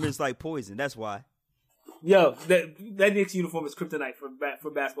uniform is like poison. That's why. Yo, that Knicks uniform is kryptonite for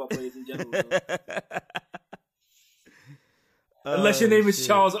basketball players in general. Unless your name is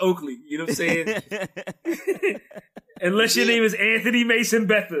Charles Oakley, you know what I'm saying? Unless your name is Anthony Mason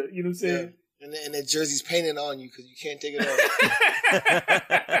Betha, you know what I'm saying? Yeah. And that jersey's painted on you because you can't take it off.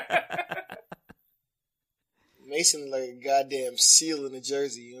 Mason like a goddamn seal in the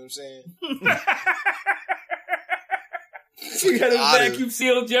jersey, you know what I'm saying? You got a vacuum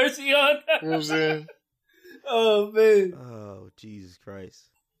sealed jersey on? You know what I'm saying? Oh, man. Oh, Jesus Christ.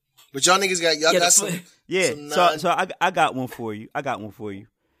 But y'all niggas got some. Yeah, some so I got one for you.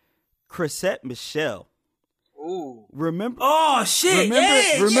 Chrisette Michele. Ooh. Remember? Oh, shit.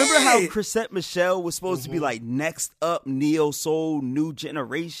 Remember how Chrisette Michele was supposed to be like next up neo soul new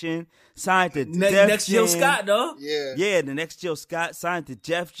generation, signed to Def next Jam. Jill Scott, though. Yeah, the next Jill Scott, signed to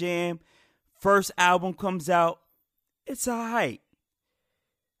Def Jam. First album comes out, it's alright.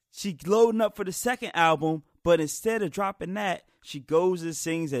 She loading up for the second album, but instead of dropping that, she goes and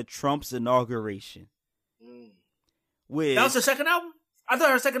sings at Trump's inauguration. That was her second album? I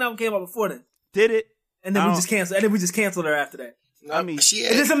thought her second album came out before then. Did it? And then we just canceled her after that. No, I mean,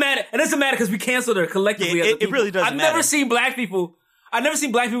 it doesn't matter. It doesn't matter because we canceled her collectively. Yeah, it really doesn't matter. I've never seen black people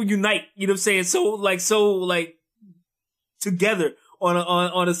unite. You know what I'm saying? So together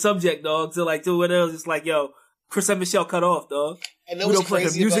on a subject, dog. To what else? It's like, yo, Chrisette Michele cut off, dog. And we don't play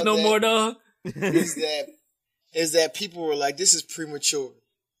her music no more, dog. Is that people were like, this is premature.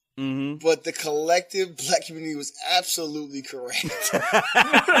 But the collective black community was absolutely correct.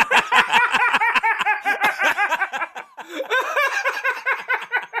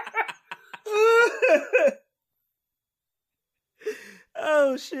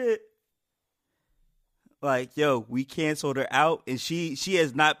 Oh shit! like, yo, we canceled her out, and she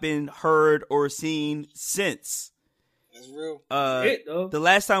has not been heard or seen since. That's real. The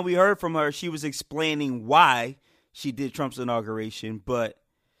last time we heard from her, she was explaining why she did Trump's inauguration, but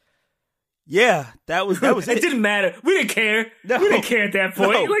yeah, that was it. It didn't matter. We didn't care. No. We didn't care at that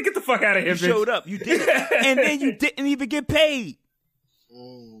point. No. Like, get the fuck out of here, You bitch. showed up, you did it, and then you didn't even get paid.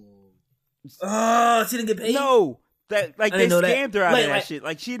 Oh, she didn't get paid? No, they scammed her out of that Like, shit.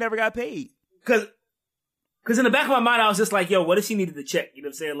 Like, she never got paid. Because in the back of my mind, I was just like, yo, what if she needed to check? You know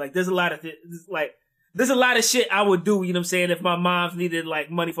what I'm saying? Like, there's a lot of shit I would do, you know what I'm saying, if my mom needed, like,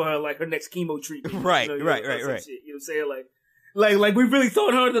 money for her, like, her next chemo treatment. Right, you know, right. Shit, you know what I'm saying? Like, we really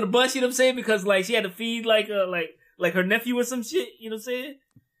throwing her under the bus, you know what I'm saying? Because, like, she had to feed, like her nephew or some shit, you know what I'm saying?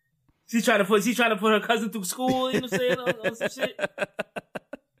 She's trying to put her cousin through school, you know what I'm saying? All some shit.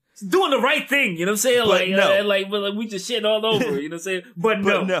 She's doing the right thing, you know what I'm saying? But no. But we just shitting all over her, you know what I'm saying? But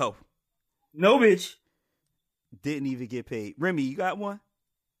no. No, bitch. Didn't even get paid. Remy, you got one?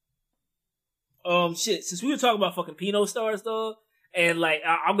 Shit, since we were talking about fucking Pinot stars, dog, and, like,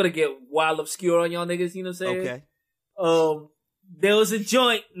 I'm gonna get wild obscure on y'all niggas, you know what I'm saying? Okay. There was a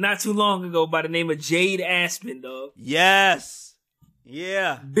joint not too long ago by the name of Jade Aspen, dog. Yes.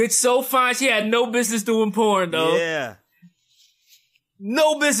 Yeah. Bitch so fine, she had no business doing porn, dog. Yeah.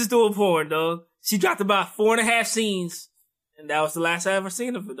 No business doing porn, dog. She dropped about 4.5 scenes, and that was the last I ever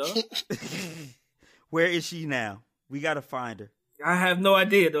seen of her, dog. Where is she now? We gotta find her. I have no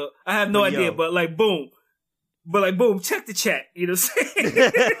idea, though. I have no idea, but like, boom. Check the chat. You know what I'm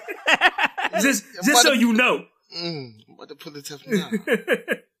saying? just so you know. I'm about to put the tough now.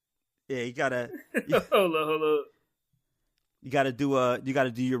 Yeah, you gotta. Hold on. You gotta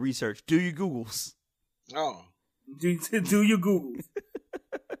do your research. Do your Googles. Oh. Do your Googles.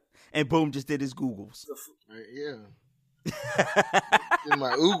 And Boom just did his Googles. Right, yeah. In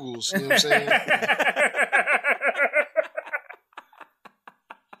my oogles, you know what I'm saying?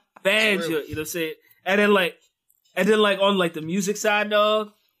 Bad shit, you know what I'm saying? And then like on like the music side,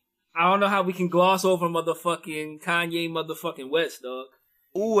 dog, I don't know how we can gloss over motherfucking Kanye motherfucking West, dog.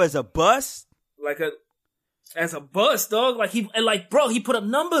 Ooh, as a bust? As a bust, dog. Like he put up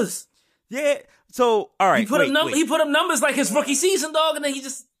numbers. Yeah. So all right. He put up numbers like his rookie season, dog, and then he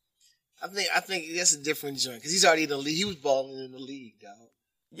just I think that's a different joint because he's already in the league. He was balling in the league, dog.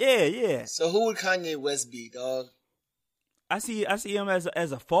 Yeah. So who would Kanye West be, dog? I see him as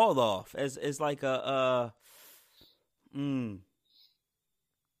a fall off, as like a Who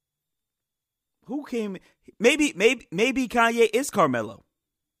came? Maybe Kanye is Carmelo.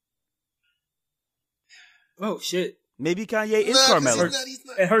 Oh shit! Maybe Kanye is Carmelo. He's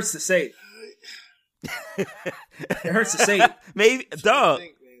not. It hurts to say it. It hurts to say it. Maybe, dog.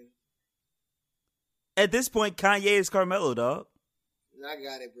 At this point, Kanye is Carmelo, dog. I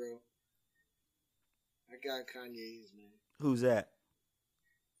got it, bro. I got Kanye's, man. Who's that?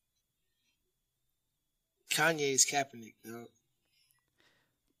 Kanye's Kaepernick, dog.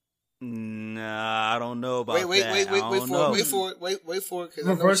 Nah, I don't know about wait that. Wait for it.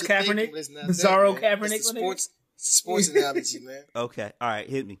 Reverse Kaepernick? Bizarro Kaepernick? It's sports analogy, man. Okay, all right,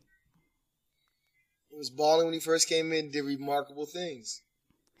 hit me. He was balling when he first came in, did remarkable things.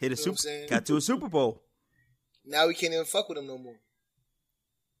 Got to a Super Bowl. Now we can't even fuck with him no more.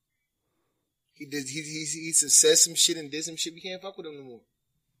 He said some shit and did some shit. We can't fuck with him no more.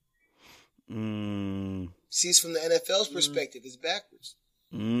 See, it's from the NFL's perspective. It's backwards.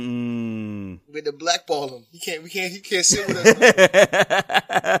 We had to blackball him. He can't sit with us.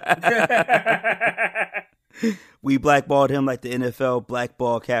 We blackballed him like the NFL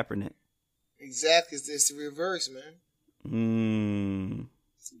blackballed Kaepernick. Exactly. It's the reverse, man.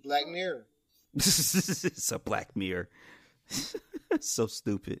 It's a Black Mirror. It's a Black Mirror. So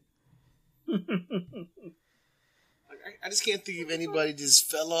stupid. I just can't think of anybody just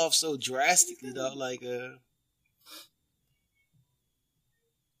fell off so drastically, though. Like,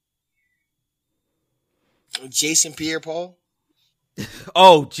 Jason Pierre-Paul.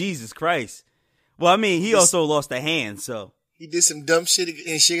 Oh, Jesus Christ. Well, I mean, he also lost a hand, so. He did some dumb shit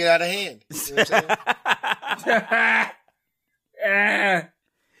and shit got out of hand. You know what I'm saying?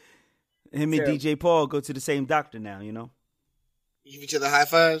 Him and DJ Paul go to the same doctor now, you know? Give each other high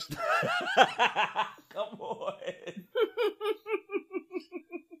fives. Come on.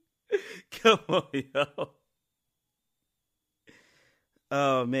 Come on, yo.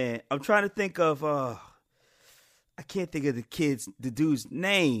 Oh, man. I'm trying to think of, I can't think of the dude's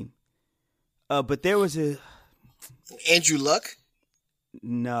name. But there was a... Andrew Luck?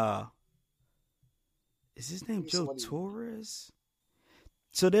 Nah. Is his name Joe Torres?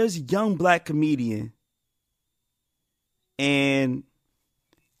 So there's a young black comedian, and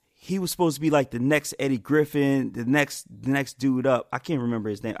he was supposed to be like the next Eddie Griffin, the next dude up. I can't remember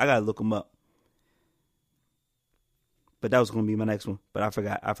his name. I gotta look him up. But that was gonna be my next one. But I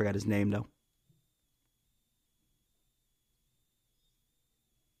forgot his name though.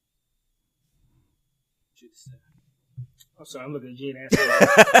 I'm sorry, I'm looking at Gene Aspen.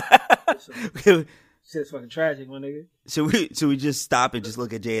 Shit's fucking tragic, my nigga. Should we just stop and just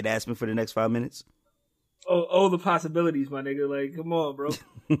look at Jade Aspen for the next 5 minutes? Oh, the possibilities, my nigga. Like, come on, bro.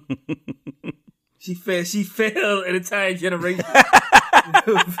 She failed an entire generation.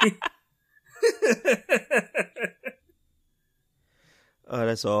 Oh,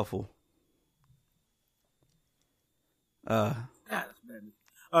 that's awful. That's bad. Anyway.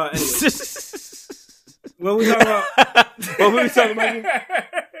 What we talking about? What were we talking about?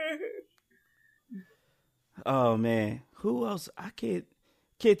 Oh man, who else? I can't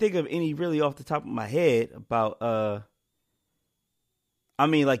think of any really off the top of my head about. I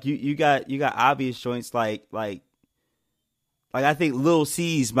mean, like you got obvious joints like I think Lil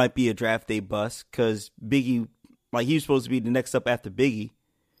C's might be a draft day bust because Biggie, like he was supposed to be the next up after Biggie.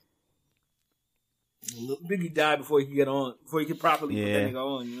 Biggie died before he could get on, before he could properly put that nigga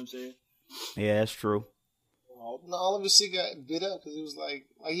on. You know what I'm saying? Yeah, that's true. All of his shit got bit up because it was like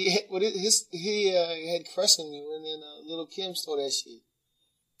he had crushing me, and then Lil' Kim stole that shit.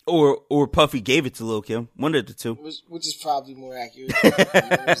 Or Puffy gave it to Lil' Kim. One of the two. Which is probably more accurate.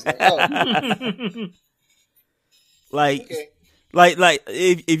 Like,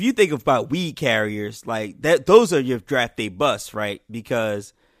 if you think about weed carriers, like that, those are your draft day busts, right?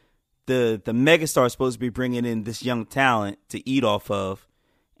 Because the megastar is supposed to be bringing in this young talent to eat off of,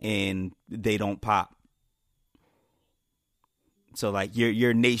 and they don't pop. So like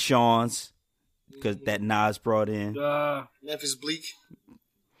your Nations, because that Nas brought in. Memphis Bleak.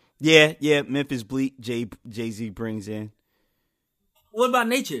 Yeah, Memphis Bleak. Jay-Z brings in. What about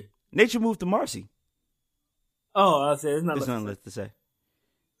Nature? Nature moved to Marcy. Oh, I said it's not. There's nothing left to say.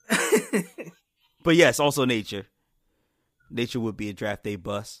 But yes, also Nature. Nature would be a draft day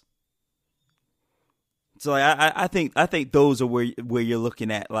bust. So like, I think those are where you're looking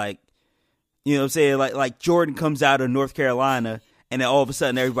at, like, you know what I'm saying? Like Jordan comes out of North Carolina, and then all of a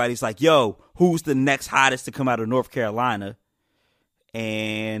sudden everybody's like, yo, who's the next hottest to come out of North Carolina?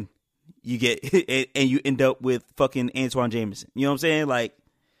 And you end up with fucking Antoine Jameson. You know what I'm saying? Like,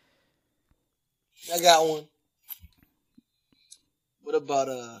 I got one. What about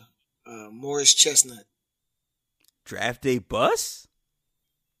Morris Chestnut? Draft day bust?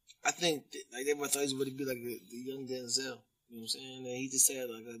 I think like everyone thought he was going to be like the young Denzel. You know what I'm saying? And he just had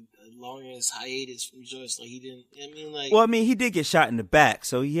like a longest hiatus from Joyce. Like he didn't. I mean, like. Well, I mean, he did get shot in the back,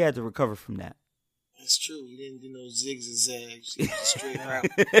 so he had to recover from that. That's true. He didn't do no zigs and zags. He just straight out.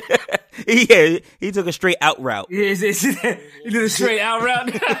 He took a straight out route. Yeah, he did a straight out route.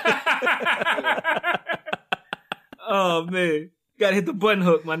 Oh man, gotta hit the button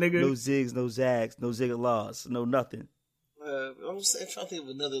hook, my nigga. No zigs, no zags, no zigga laws, no nothing. I'm just trying to think of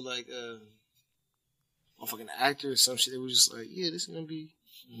another like fucking actor or some shit. They was just like, yeah, this is gonna be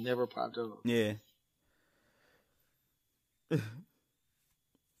never popped up. Yeah.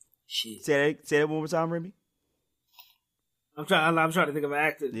 Shit. Say that one more time, Remy. I'm trying to think of an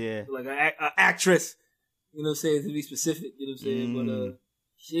actor. Yeah. Like an actress. You know what I'm saying? To be specific. You know what I'm saying? But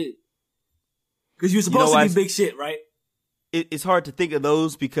shit. Because you're supposed to be big shit, right? It's hard to think of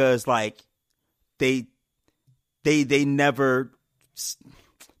those because like they never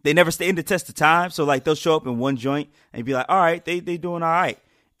stand the test of time. So like they'll show up in one joint and be like, all right, they doing all right,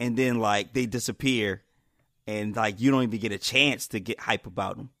 and then like they disappear, and like you don't even get a chance to get hype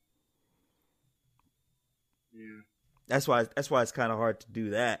about them. Yeah, that's why it's kind of hard to do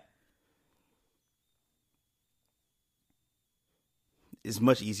that. It's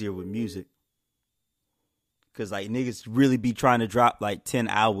much easier with music. Cause like niggas really be trying to drop like 10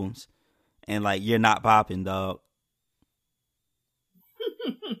 albums, and like you're not popping, dog.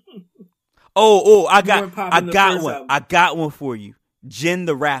 I got one. Album. I got one for you. Jen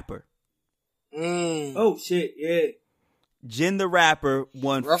the Rapper. Oh shit, yeah. Jen the Rapper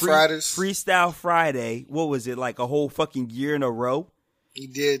won Rough Riders Freestyle Friday. What was it, like a whole fucking year in a row? He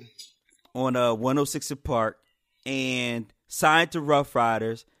did. On 106 & Park, and signed to Rough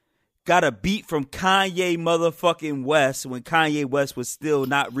Riders. Got a beat from Kanye motherfucking West when Kanye West was still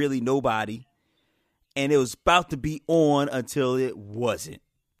not really nobody. And it was about to be on until it wasn't.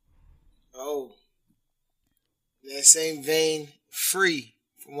 Oh. In that same vein, Free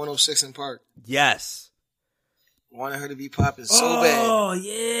from 106 & Park. Yes. Wanted her to be popping so bad. Oh,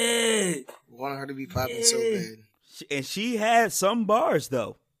 yeah. Wanted her to be popping so bad. And she had some bars,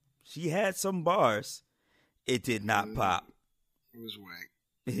 though. She had some bars. It did not pop. It was whack.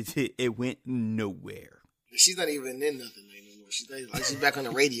 It went nowhere. She's not even in nothing anymore. She's back on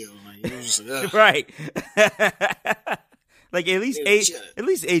the radio. Like, it was just like, Right. Like at least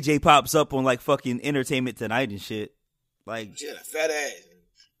AJ pops up on like fucking Entertainment Tonight and shit. Like she had a fat ass.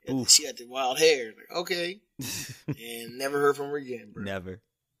 Oof. She had the wild hair. Like, okay. And never heard from her again, bro. Never.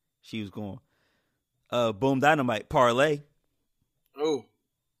 She was gone. Boom Dynamite Parlay. Oh.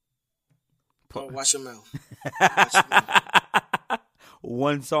 Watch your mouth. Watch your mouth.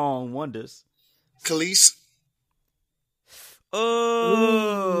 One song wonders. Khalees.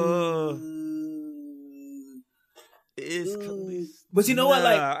 Is Khalees? But you know what?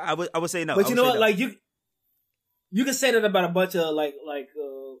 Like I would say no. But you know what? No. Like you can say that about a bunch of like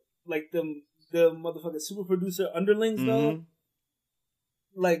the motherfucking super producer underlings though.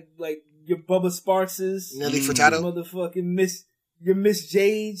 Like your Bubba Sparkses, Nelly Furtado, motherfucking Miss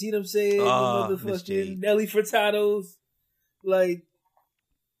Jades. You know what I'm saying? Your motherfucking Nelly Furtados. Like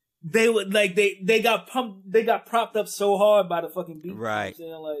they would like they got propped up so hard by the fucking beat. Right. You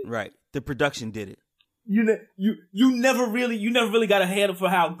know what I'm saying? Like, right. The production did it. You never really got a handle for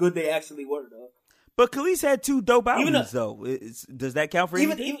how good they actually were though. But Khalees had 2 dope albums though. Does that count for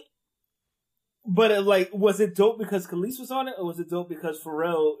anything? But was it dope because Khalees was on it, or was it dope because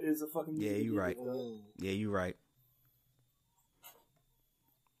Pharrell is a fucking? Yeah, you're right. Yeah, you're right.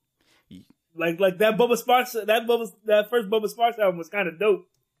 Like that Bubba Sparks, that first Bubba Sparks album was kind of dope.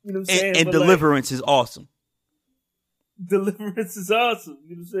 You know what I'm saying? And Deliverance is awesome. Deliverance is awesome.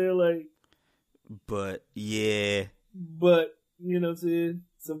 You know what I'm saying? Like, but yeah. But you know what I'm saying?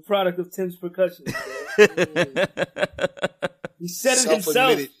 It's a product of Tim's percussion. He said it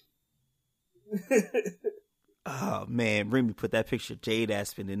himself. Oh man, Remy put that picture of Jade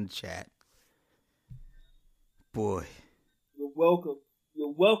Aspen in the chat. Boy. You're welcome.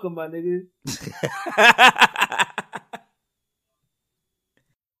 You're welcome, my nigga.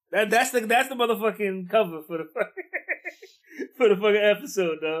 That's the motherfucking cover for the fucking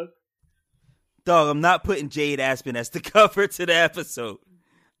episode, dog. Dog, I'm not putting Jade Aspen as the cover to the episode.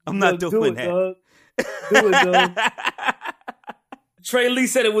 I'm not doing that. Dog. Do it, dog. Trey Lee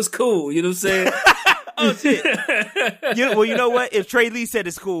said it was cool. You know what I'm saying? Oh shit. You know what? If Trey Lee said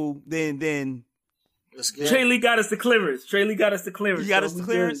it's cool, then Trey Lee got us the clearance. You got us the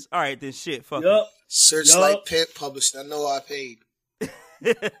clearance? All right, then shit. Fuck it. Searchlight Pimp published. I know I paid.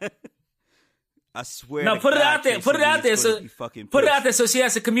 I swear. No, put it out there. Put it out there. So put it out there so she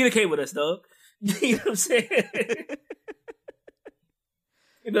has to communicate with us, dog. You know what I'm saying?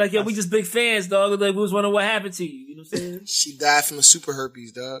 You'd be like, yo, we just big fans, dog. Like, we was wondering what happened to you. You know what I'm saying? She died from the super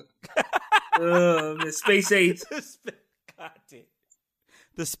herpes, dog. Man, space AIDS. God damn.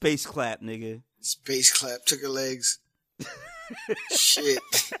 The space clap, nigga. Space clap took her legs. Shit.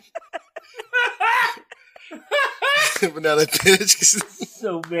 But now that bitch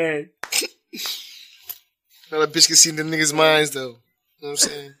so bad. Now that bitch can see in the niggas' minds, though. You know what I'm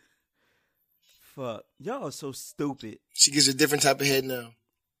saying? Fuck. Y'all are so stupid. She gives a different type of head now.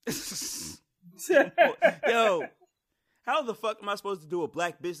 Yo, how the fuck am I supposed to do a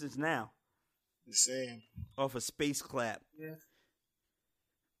black business now? The same. Off a space clap. Yeah.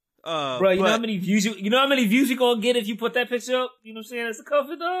 Bro, you know how many views you gonna get if you put that picture up? You know what I'm saying? As a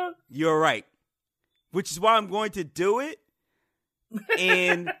cover, dog. You're right. Which is why I'm going to do it.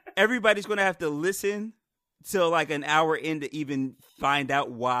 And everybody's gonna have to listen till like an hour in to even find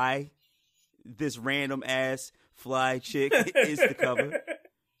out why this random ass fly chick is the cover.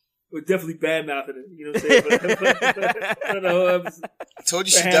 We're definitely bad mouthing it. You know what I'm saying? I told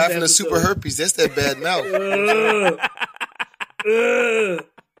you she died from the super herpes. That's that bad mouth.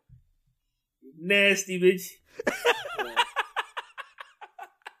 Nasty bitch.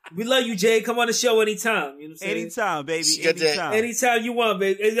 We love you, Jay. Come on the show anytime. You know what I'm saying? Anytime, baby. Anytime. Anytime you want,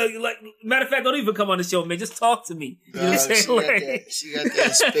 baby. Like, matter of fact, don't even come on the show, man. Just talk to me. You know what I'm saying? She got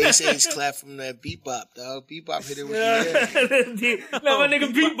that space age clap from that Bebop, dog. Bebop hit it with the air. No, my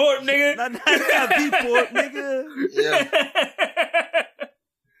nigga Beatport, nigga. Not Beatport, nigga. Yeah.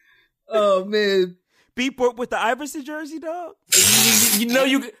 Oh, man. Beatport with the Iverson jersey, dog? You know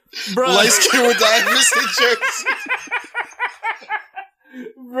you... Bro. Light skin with the Iverson jersey.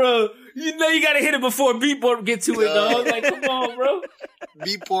 Bro, you know you gotta hit it before Beatport get to it, dog. Like, come on, bro.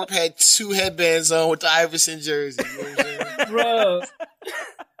 Beatport had 2 headbands on with the Iverson jersey. You know what I'm saying? Bro.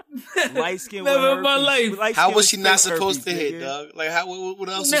 Light skin Never with in my life. How was she not supposed to hit, dog? Like, what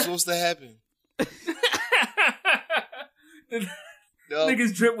else was supposed to happen?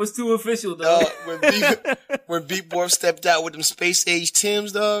 Niggas drip was too official, dog. When Beatport stepped out with them space age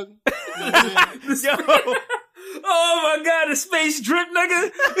Tims, dog. You know what I'm saying? Yo. Oh my god, the space drip,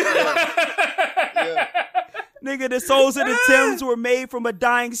 nigga. Yeah. Nigga, the souls of the Timbs were made from a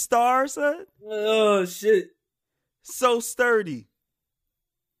dying star, son. Oh shit. So sturdy.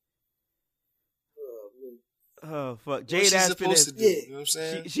 Oh fuck. Jade What's she Aspen supposed to do? You know what I'm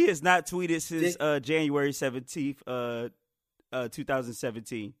saying? she has not tweeted since January 17th,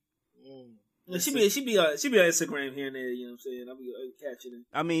 2017. She be on Instagram here and there, you know what I'm saying? I'll be catching it.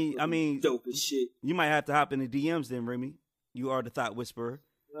 I mean dope as shit. You might have to hop in the DMs then, Remy. You are the thought whisperer.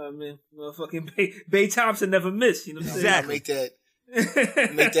 Man, motherfucking Bay Thompson never missed, you know what I'm saying? Exactly.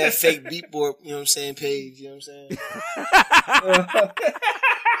 Make that fake beatboard, you know what I'm saying, page, you know what I'm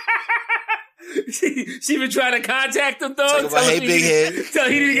saying? She been trying to contact him, dog. Talk about, hey, big head. Tell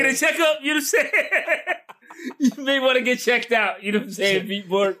he need to get a checkup, you know what I'm saying? You may want to get checked out, you know what I'm saying,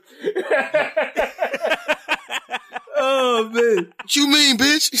 Beatboard. Oh, man. What you mean,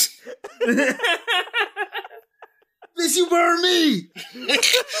 bitch? Bitch, you burn me.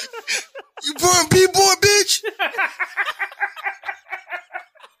 You burn Beatboard, bitch.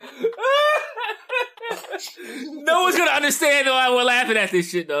 No one's gonna understand why we're laughing at this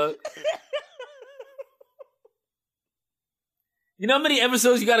shit, dog. You know how many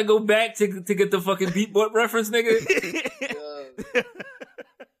episodes you gotta go back to get the fucking Beatboard reference, nigga?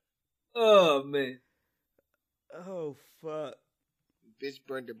 Oh, man. Oh, fuck. Bitch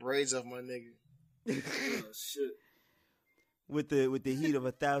burned the braids off my nigga. Oh, shit. With the heat of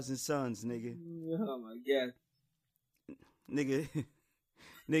 1,000 suns, nigga. Oh, my God.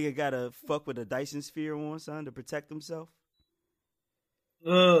 Nigga gotta fuck with a Dyson sphere on, son, to protect himself.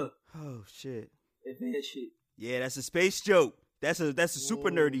 Oh, shit. Advanced shit. Yeah, that's a space joke. That's a super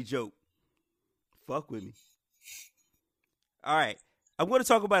nerdy joke. Fuck with me. All right. I'm going to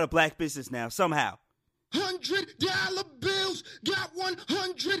talk about a black business now, somehow. $100 bills, got $100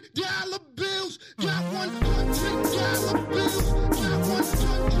 bills, got $100 bills, got $100 bills,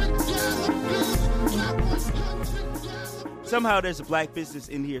 got $100 bills. Somehow there's a black business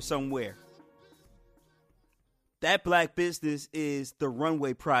in here somewhere. That black business is the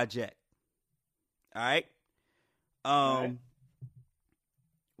Runway Project. All right?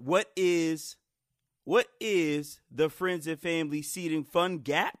 What is the Friends and Family Seeding Fund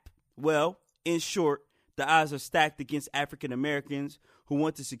gap? Well, in short, the odds are stacked against African Americans who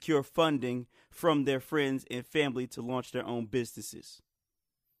want to secure funding from their friends and family to launch their own businesses.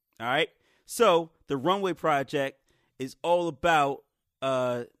 All right? So, the Runway Project is all about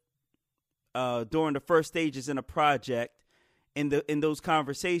during the first stages in a project, in those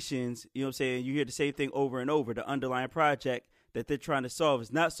conversations, you know what I'm saying, you hear the same thing over and over. The underlying project that they're trying to solve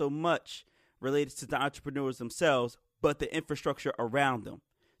is not so much related to the entrepreneurs themselves, but the infrastructure around them.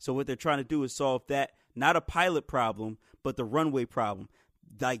 So what they're trying to do is solve that, not a pilot problem, but the runway problem.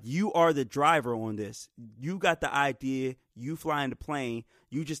 Like, you are the driver on this. You got the idea, you flying the plane,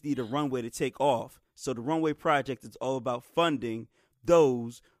 you just need a runway to take off. So the Runway Project is all about funding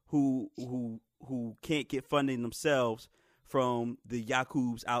those who can't get funding themselves from the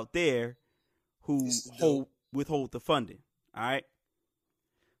Yakubs out there who withhold the funding. All right.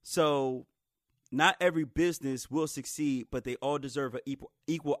 So not every business will succeed, but they all deserve an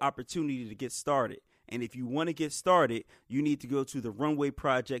equal opportunity to get started. And if you want to get started, you need to go to the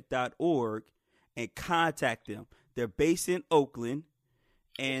runwayproject.org and contact them. They're based in Oakland,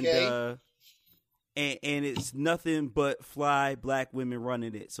 and and it's nothing but fly black women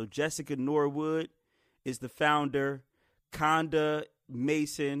running it. So Jessica Norwood is the founder. Conda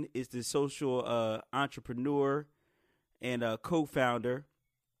Mason is the social entrepreneur and co-founder.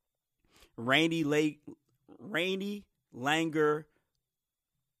 Rainey Langer,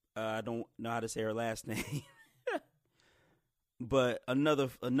 I don't know how to say her last name, but another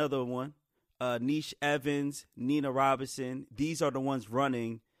one, Niche Evans, Nina Robinson. These are the ones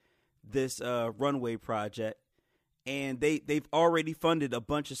running this Runway Project, and they've already funded a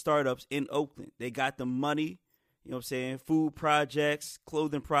bunch of startups in Oakland. They got the money, you know what I'm saying, food projects,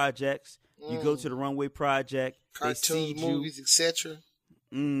 clothing projects. You go to the Runway Project, cartoons, movies, etc.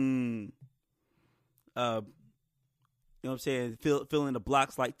 You know what I'm saying? Fill in the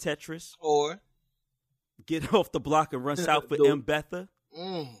blocks like Tetris. Or get off the block and run south for M. Betha.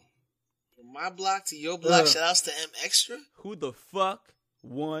 From my block to your block, shout outs to M Extra. Who the fuck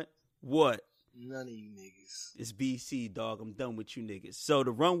want what? None of you niggas. It's BC, dog. I'm done with you niggas. So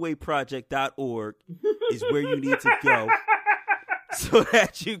the runwayproject.org is where you need to go so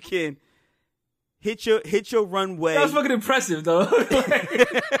that you can hit your runway. That was fucking impressive, though.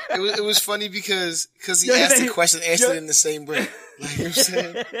 it was funny because he asked the question, answered in the same breath. Like, you know what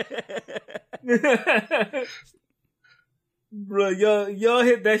I'm saying? Bro, y'all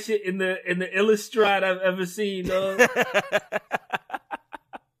hit that shit in the illest stride I've ever seen, dog.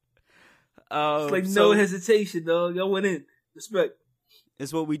 It's like no hesitation, dog. Y'all went in. Respect.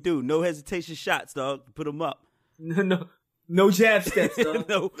 It's what we do. No hesitation shots, dog. Put them up. No jab steps, dog.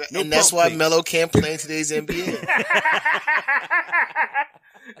 no and that's why Melo can't play in today's NBA.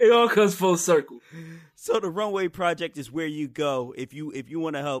 It all comes full circle. So the Runway Project is where you go if you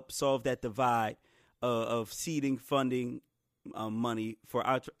want to help solve that divide of seeding, funding, money for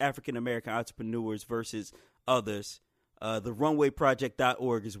African American entrepreneurs versus others. The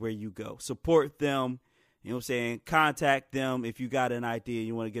runwayproject.org is where you go. Support them. You know what I'm saying? Contact them if you got an idea and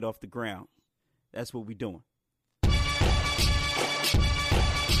you want to get off the ground. That's what we're doing.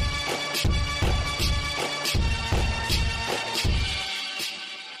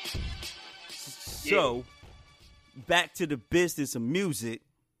 So, back to the business of music.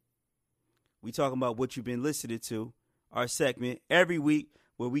 We talking about what you've been listening to. Our segment every week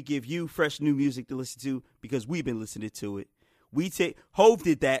where we give you fresh new music to listen to because we've been listening to it. Hove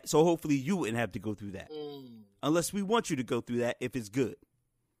did that, so hopefully you wouldn't have to go through that. Unless we want you to go through that if it's good.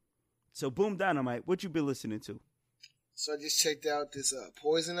 So, Boom Dynamite, what you been listening to? So I just checked out this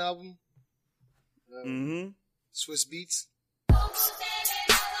Poison album. Swiss Beats.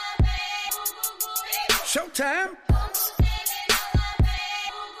 Showtime.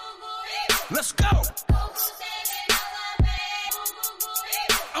 Let's go.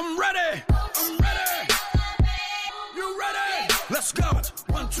 I'm ready. You ready? Let's go.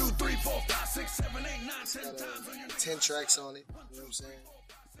 1, 2, 3, 4, 5, 6, 7, 8, 9, 10 times on your 10 tracks on it. You know what I'm saying?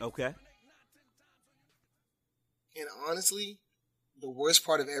 Okay. And honestly, the worst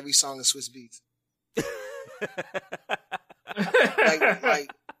part of every song is Swiss Beats. like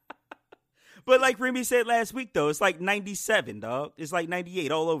But like Remy said last week, though, it's like 97, dog. It's like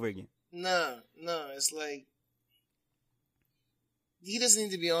 98 all over again. No, it's like he doesn't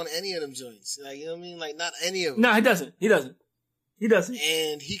need to be on any of them joints. Like, you know what I mean? Like, not any of them. No, he doesn't.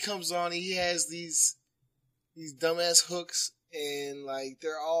 And he comes on, he has these dumbass hooks, and like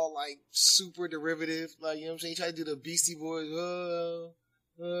they're all like super derivative. Like, you know what I'm saying? He tried to do the Beastie Boys.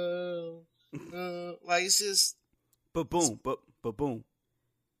 Like, it's just. But boom.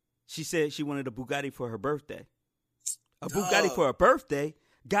 She said she wanted a Bugatti for her birthday. Bugatti for her birthday?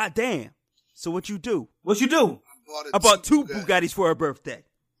 Goddamn. So what you do? I bought two Bugattis for her birthday.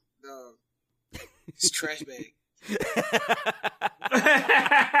 No. It's trash bag.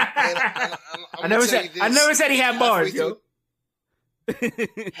 I never said he had bars, yo.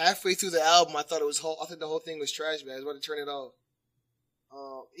 Halfway through the album, I thought the whole thing was trash bag. I was about to turn it off.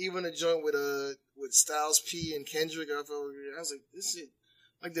 Even a joint with Styles P and Kendrick, I was like, this shit.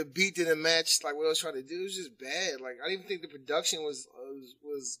 Like, the beat didn't match like what I was trying to do. It was just bad. Like, I didn't even think the production was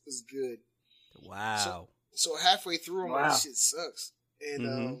good. Wow. So halfway through, I'm like, this shit sucks.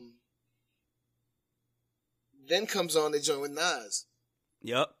 And then comes on the joint with Nas.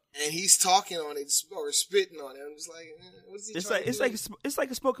 Yep. And he's talking on it or spitting on it. I'm just like, what is he trying to do? It's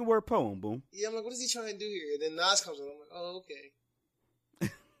like a spoken word poem, Boom. Yeah, I'm like, what is he trying to do here? And then Nas comes on. I'm like, oh, okay.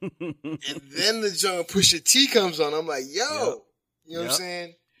 And then the joint Pusha T comes on. I'm like, yo. You know what I'm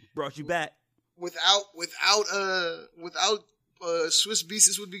saying? Brought you back. Without Swiss Beats,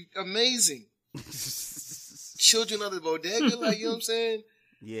 this would be amazing. Children of the Bodega, like, you know what I'm saying?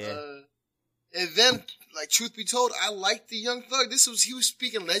 Yeah. And then, like, truth be told, I liked the Young Thug. He was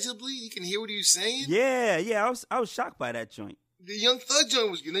speaking legibly. You can hear what he was saying. Yeah. I was shocked by that joint. The Young Thug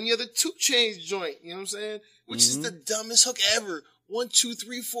joint was good. Then you have the 2 Chainz joint, you know what I'm saying? Which is the dumbest hook ever. 1, 2,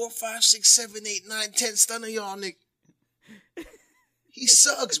 3, 4, 5, 6, 7, 8, 9, 10. Stun on y'all, Nick. He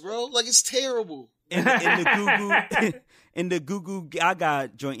sucks, bro. Like, it's terrible. In the Goo Goo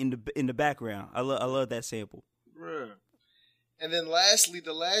Gaga joint in the background. I love that sample. Bruh. And then lastly,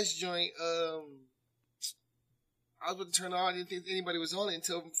 the last joint, I was about to turn on. I didn't think anybody was on it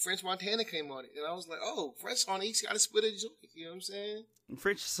until French Montana came on it. And I was like, oh, French on it. He's got to split a joint. You know what I'm saying?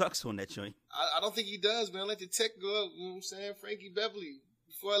 French sucks on that joint. I don't think he does, man. Let the tech go up. You know what I'm saying? Frankie Beverly,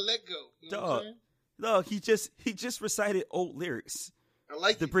 before I let go. You know what I'm saying? Dog, he just recited old lyrics. I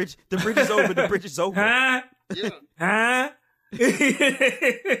like the bridge. The bridge is over. The bridge is over. Huh? Yeah. Huh?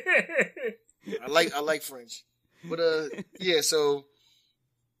 I like French, but yeah. So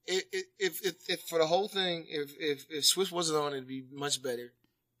if for the whole thing, if Swiss wasn't on, it'd be much better.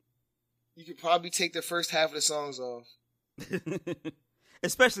 You could probably take the first half of the songs off,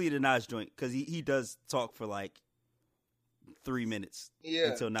 especially the Nas joint, because he does talk for like 3 minutes. Yeah.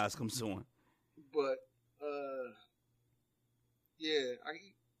 Until Nas comes on. But yeah,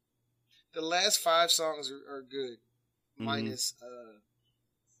 the last 5 songs are good, minus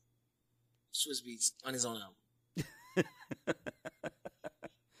Swiss Beats on his own album.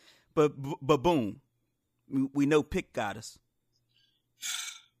 But boom, we know Pick got us.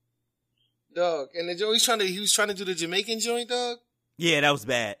 Dog. And the joint he was trying to do the Jamaican joint, dog. Yeah, that was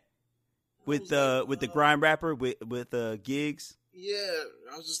bad. With the grime rapper with Gigs. Yeah,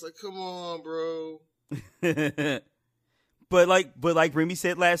 I was just like, come on, bro. But like Remy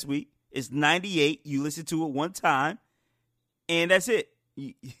said last week, it's 98. You listen to it one time, and that's it.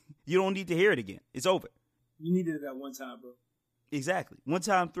 You don't need to hear it again. It's over. You needed it that one time, bro. Exactly. One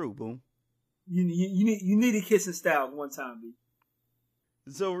time through. Boom. You needed Kissing Style one time, B.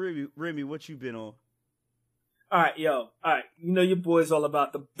 So Remy, what you been on? All right. You know your boy's all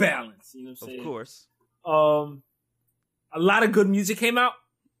about the balance. You know what I'm saying? Of course. A lot of good music came out.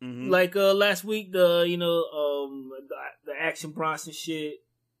 Mm-hmm. Like last week, the Action Bronson shit,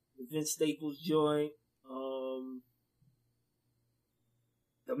 the Vince Staples joint,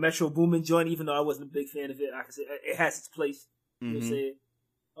 the Metro Boomin joint. Even though I wasn't a big fan of it, I can say it has its place. You know what I'm saying?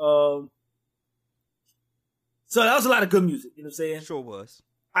 So that was a lot of good music. You know what I'm saying? Sure was.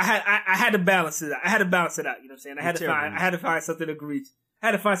 I had to balance it out. You know what I'm saying? I had to find something egregious.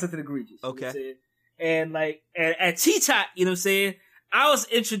 Okay. You know what I'm saying? And like at T-Top, you know what I'm saying? I was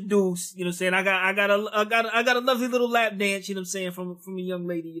introduced, you know what I'm saying? I got a lovely little lap dance, you know what I'm saying, from a young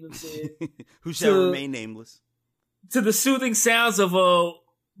lady, you know what I'm saying? Who shall remain nameless. To the soothing sounds of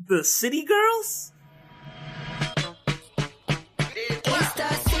the City Girls. It's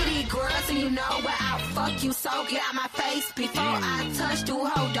the City Girls, and you know where I'll fuck you, so get out my face before I touch you,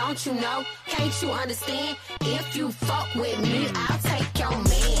 ho, don't you know? Can't you understand? If you fuck with me, I'll take your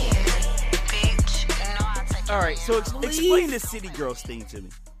man. All right, so explain the City Girls thing to me.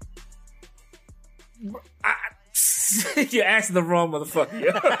 You're asking the wrong motherfucker.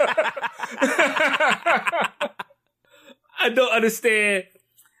 I don't understand.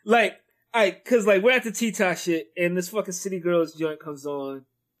 Like, cause like we're at the T-Top shit, and this fucking City Girls joint comes on.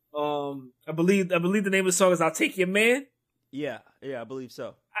 I believe the name of the song is "I'll Take Your Man." Yeah, I believe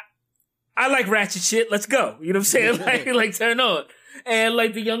so. I like ratchet shit. Let's go. You know what I'm saying? like turn on. And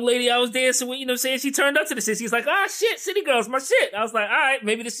like the young lady I was dancing with, you know what I'm saying? She turned up to the shit. She's like, ah, shit, City Girls, my shit. I was like, all right,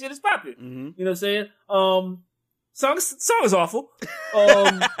 maybe this shit is popping. Mm-hmm. You know what I'm saying? Song is awful.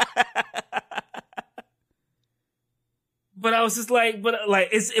 But I was just like, but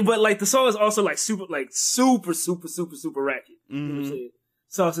the song is also like super ratchet. You know what I'm saying?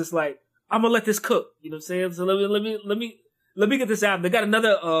 So I was just like, I'm gonna let this cook. You know what I'm saying? So let me get this album. They got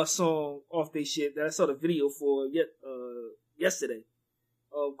another song off their shit that I saw the video for yesterday,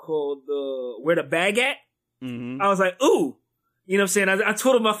 called "Where the Bag At." Mm-hmm. I was like, ooh, you know what I'm saying? I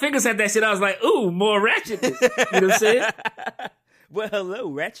twiddled my fingers at that shit. I was like, ooh, more ratchetness. You know what I'm saying? Well,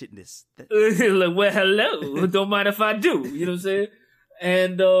 hello, ratchetness. Well, hello. Don't mind if I do. You know what I'm saying?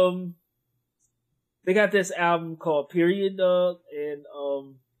 And they got this album called Period, Dog, and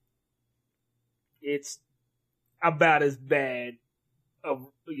it's about as bad of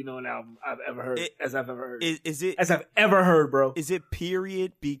an album I've ever heard as I've ever heard. As I've ever heard, bro. Is it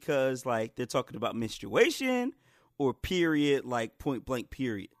period because like they're talking about menstruation, or period like point blank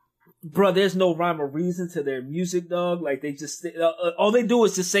period? Bro, there's no rhyme or reason to their music, dog. Like they just all they do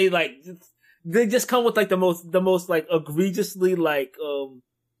is just say like they just come with like the most like egregiously like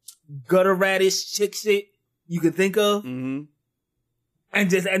gutter ratish chick shit you can think of. Mm-hmm. And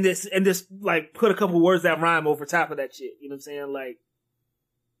just like put a couple words that rhyme over top of that shit. You know what I'm saying? Like,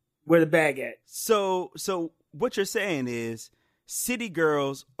 where the bag at? So what you're saying is City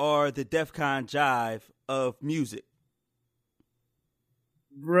Girls are the Def Con Jive of music.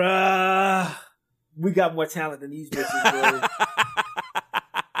 Bruh. We got more talent than these bitches, bro.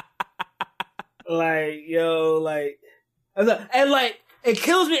 Like, yo, like, and like, it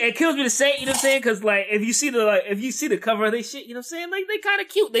kills me to say, you know what I'm saying? Cause like, if you see the cover of they shit, you know what I'm saying? Like, they kinda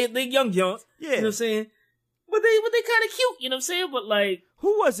cute. They young Jones. Yeah. You know what I'm saying? But they kinda cute, you know what I'm saying? But like,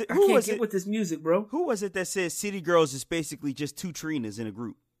 who was it? I can't get with this music, bro. Who was it that said City Girls is basically just two Trinas in a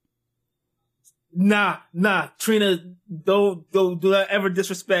group? Nah, Trina, don't ever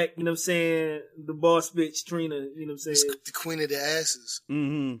disrespect, you know what I'm saying, the boss bitch Trina, you know what I'm saying? It's the queen of the asses.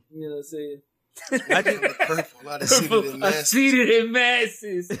 Mm-hmm. You know what I'm saying? I think the purple, a lot of seated in masses. Seated in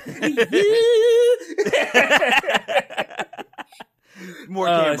masses. More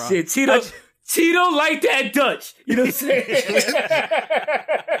camera. Shit, Tito like that Dutch. You know what I'm saying?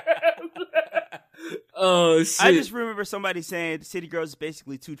 Oh shit! I just remember somebody saying City Girls is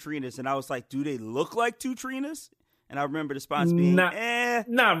basically two Trinas, and I was like, "Do they look like two Trinas?" And I remember the response being, not really.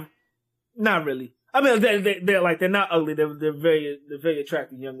 I mean, they're not ugly. They're very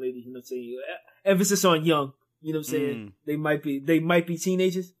attractive young ladies. You know what I'm saying? Emphasis on young. You know what I'm saying? They might be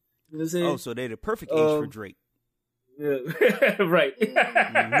teenagers. You know what I'm saying? Oh, so they're the perfect age for Drake. Yeah, right.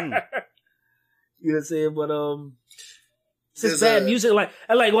 Mm-hmm. You know what I'm saying? But It's just bad music. Like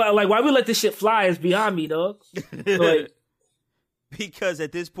why we let this shit fly is beyond me, dog. Like, because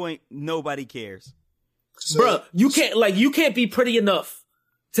at this point, nobody cares. So, bruh, you can't be pretty enough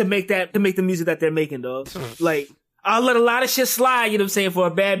to make the music that they're making, dog. Like, I'll let a lot of shit slide, you know what I'm saying, for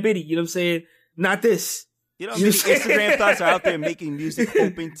a bad biddy, you know what I'm saying? Not this. You know, Instagram thoughts are out there making music,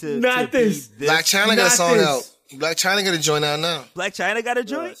 hoping to Not to this. be this. Black China got a song out. Black China got a joint out now. Black China got a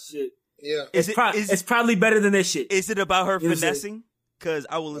joint. Shit. Yeah. It's probably better than this shit. Is it about her You know what I'm saying? finessing? Because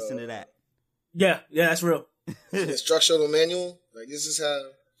I will listen to that. Yeah, that's real. Instructional manual. Like, this is how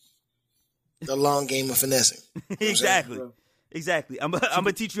the long game of finessing. Exactly. Exactly. I'm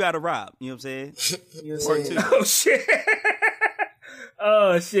gonna teach you how to rob. You know what I'm saying? You know what Part I'm saying? two. Oh shit.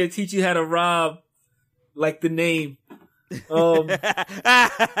 Oh shit. Teach you how to rob, like the name. Oh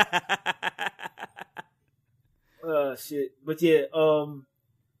shit. But yeah,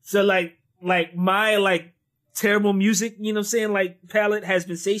 so like my like terrible music, you know what I'm saying, like palette has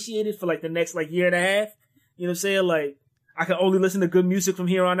been satiated for like the next like year and a half. You know what I'm saying? Like I can only listen to good music from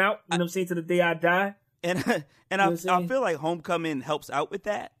here on out, you know what I'm saying, to the day I die. And I feel like Homecoming helps out with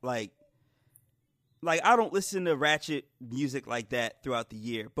that. Like I don't listen to ratchet music like that throughout the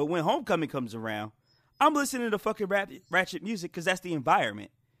year, but when Homecoming comes around, I'm listening to fucking ratchet music because that's the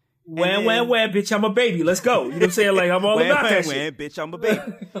environment. Wham, bitch, I'm a baby. Let's go. You know what I'm saying? Like, I'm all about that shit. Bitch, I'm a baby.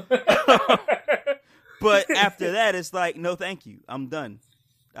 But after that, it's like, no, thank you. I'm done.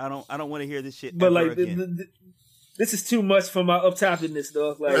 I don't want to hear this shit. But ever like, again. this is too much for my uptopiness,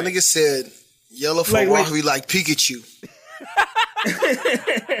 dog. Like, My nigga said, yellow for Wahoo like Pikachu.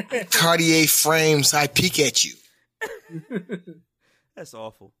 Cartier frames, I peek at you. That's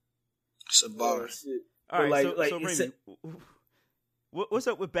awful. It's a bar. Shit. All right, so it's Remy, what's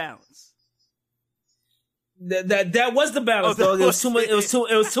up with balance? That was the balance, dog. It was too much. It was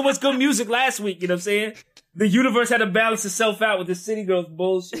too much good music last week. You know what I'm saying? The universe had to balance itself out with this City Girls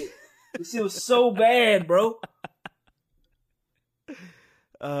bullshit. This shit was so bad, bro.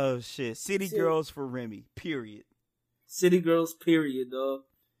 Oh shit! City Girls for Remy. Period. City Girls. Period, dog.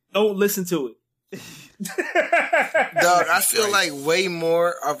 Don't listen to it. Dog, I feel like way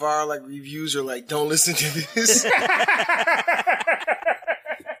more of our like reviews are like, don't listen to this.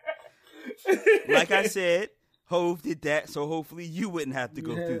 Like I said, Hove did that, so hopefully you wouldn't have to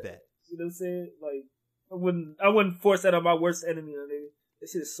go through that. You know what I'm saying? Like, I wouldn't force that on my worst enemy, nigga.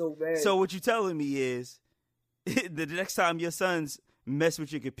 This shit is so bad. So what you telling me is, the next time your sons mess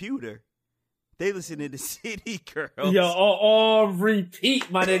with your computer, they listen to the City Girls. Yo, all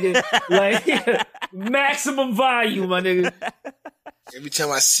repeat, my nigga. Like, maximum volume, my nigga. Every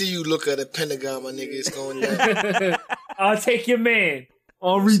time I see you look at a Pentagon, my nigga, it's going down. I'll take your man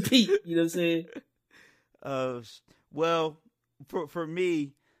on repeat. You know what I'm saying? Well, for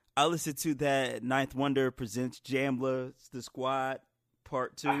me, I listened to that Ninth Wonder presents Jamla, The Squad,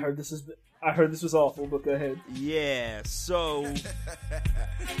 Part 2. I heard this was awful, but go ahead. Yeah, so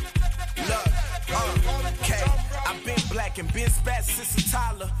Okay, I've been black and been spat since a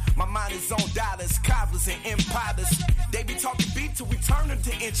toddler. My mind is on dollars, cobblers, and empires. They be talking beef till we turn them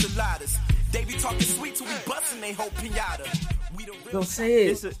to enchiladas. They be talking sweet till we bustin' they whole pinata. We the real. Don't say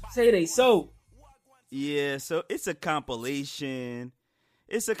it. Say it ain't so. yeah, so it's a compilation.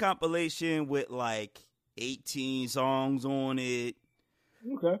 It's a compilation with like 18 songs on it.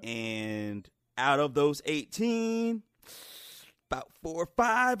 Okay. And out of those 18, about 4 or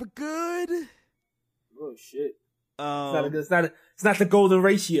 5 are good. Oh shit! It's not the golden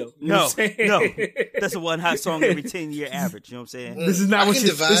ratio. You know what I'm saying? No, that's a one hot song every 10-year average. You know what I'm saying? This is not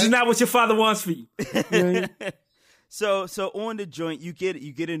what your father wants for you. You know what I mean? So on the joint, you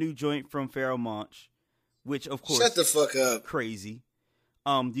get a new joint from Pharoah Monch, which of course Shut the fuck up. crazy.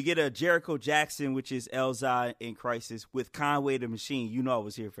 You get a Jericho Jackson, which is Elzai in Crisis with Conway the Machine. You know I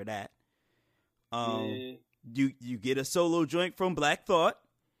was here for that. Yeah. You get a solo joint from Black Thought,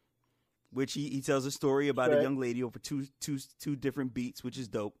 which he tells a story about a young lady over two different beats, which is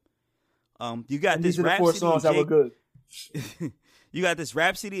dope. You got And this these are the 4 Rhapsody songs that were good. you got this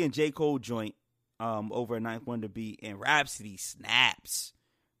Rhapsody and J. Cole joint over a Ninth Wonder beat, and Rhapsody snaps.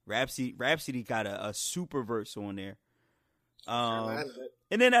 Rhapsody got a super verse on there.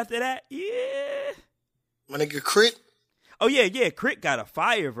 And then after that, yeah, My nigga Crit. oh yeah, Crit got a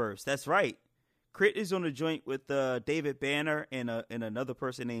fire verse. That's right. Crit is on the joint with David Banner and another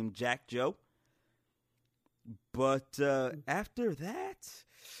person named Jack Joe. But after that,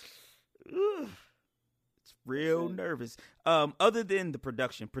 it's real nervous. Other than the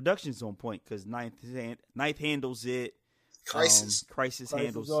production's on point because Ninth handles it. Crisis. Crisis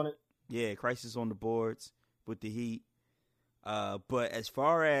handles on it. Yeah, Crisis on the boards with the heat. But as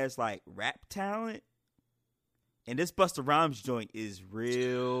far as like rap talent, And this Busta Rhymes joint is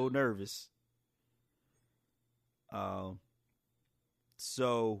real nervous.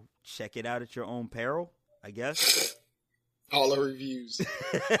 So check it out at your own peril, I guess. All the reviews.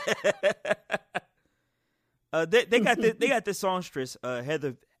 They got this songstress,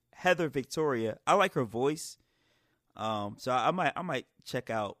 Heather Victoria. I like her voice. So I might check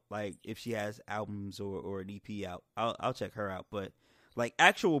out like if she has albums or an EP out. I'll check her out. But like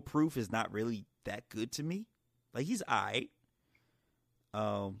Actual Proof is not really that good to me. Like he's alright.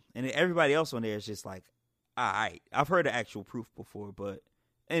 And everybody else on there is just like alright. I've heard of Actual Proof before, but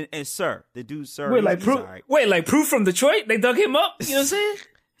and Sir, the dude Sir, wait, like he's Proof. Alright. Wait, like Proof from Detroit? They dug him up. You know what I'm saying?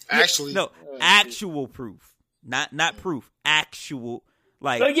 Actually, no, Actual Proof, not Proof. Actual,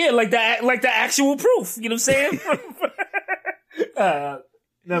 like yeah, like the actual Proof. You know what I'm saying?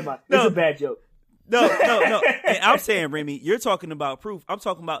 Never mind. That's a bad joke. No. And I'm saying, Remy, you're talking about Proof. I'm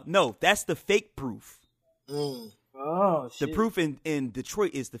talking about that's the fake Proof. Oh, shit. The Proof in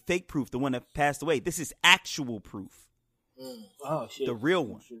Detroit is the fake Proof, the one that passed away. This is Actual Proof. Oh shit, the real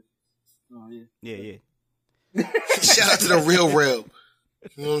one. Oh yeah, yeah. Shout out to the real. You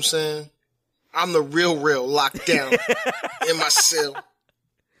know what I'm saying? I'm the real locked down in my cell.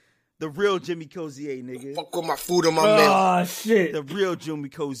 The real Jimmy Cozier, nigga. Fuck with my food on my mail. Oh shit. The real Jimmy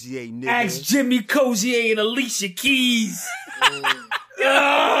Cozier, nigga. Ask Jimmy Cozier and Alicia Keys.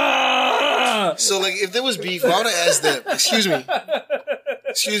 So like, if there was beef, I would have asked them. Excuse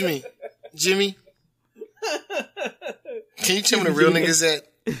me, Jimmy. Can you tell me the real niggas at?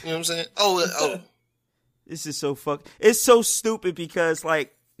 You know what I'm saying? Oh. This is so It's so stupid because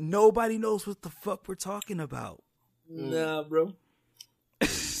like nobody knows what the fuck we're talking about. Nah, bro.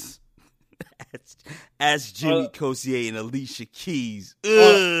 As Jimmy Cozier and Alicia Keys.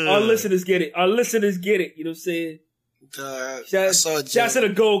 Our listeners get it. You know what I'm saying? Shout to the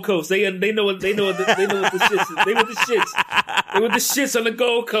Gold Coast. They know what the shits is. They with the shits. They with the shits on the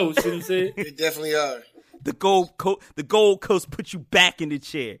Gold Coast. You know what I'm saying? They definitely are. The Gold Coast put you back in the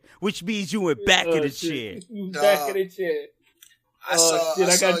chair, which means you went back in the chair. You back in the chair. I saw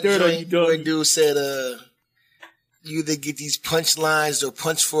got dirt on you, dog. Where dude said, you either get these punchlines or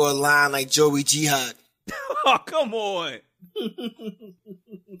punch for a line like Joey Jihad. Oh, come on.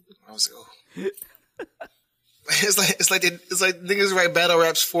 I was like, oh. It's like niggas write battle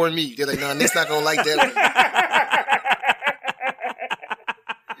raps for me. They're like, no, Nick's not gonna like that one.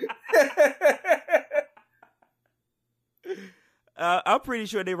 I'm pretty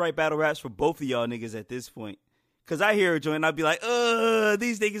sure they write battle raps for both of y'all niggas at this point. Cause I hear a joint and I'll be like,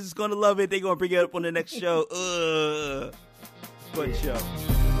 these niggas is gonna love it. They gonna bring it up on the next show. Fun show.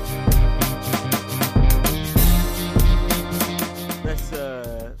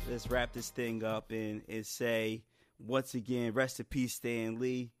 Let's wrap this thing up and say once again, rest in peace, Stan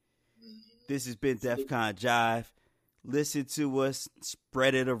Lee. This has been DEFCON Jive. Listen to us,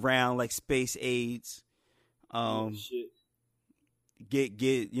 spread it around like space AIDS. Get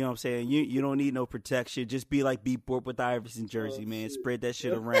you know what I'm saying? You don't need no protection. Just be like Beatport with the Iverson jersey, man. Shit. Spread that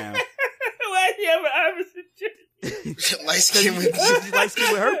shit around. Why do you have an Iverson jersey? Light skin with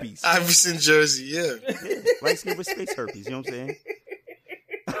herpes. Iverson jersey, yeah. Light skin with space herpes, you know what I'm saying?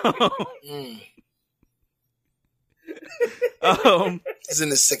 He's in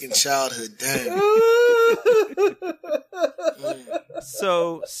his second childhood, damn.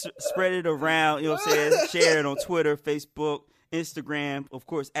 So spread it around, you know what I'm saying? Share it on Twitter, Facebook, Instagram, of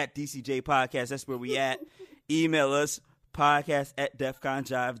course, at DCJ Podcast. That's where we at. Email us,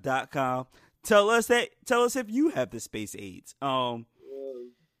 podcast@defconjive.com. Tell us if you have the space AIDS.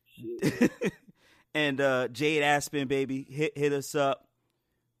 And Jade Aspen, baby, hit us up.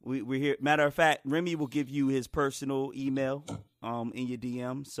 We're here. Matter of fact, Remy will give you his personal email in your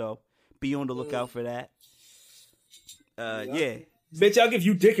DM, so be on the lookout for that. Yeah. Bitch, I'll give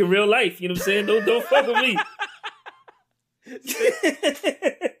you dick in real life. You know what I'm saying? Don't fuck with me.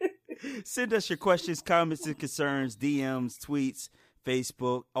 Send us your questions, comments, and concerns, DMs, tweets,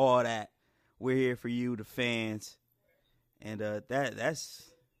 Facebook, all that. We're here for you, the fans. And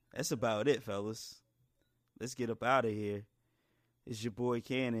that's about it, fellas. Let's get up out of here. It's your boy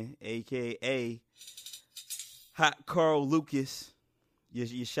Cannon, a.k.a. Hot Carl Lucas.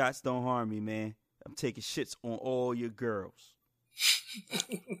 Your shots don't harm me, man. I'm taking shits on all your girls.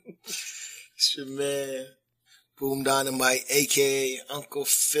 It's your man, Boom Dynamite, a.k.a. Uncle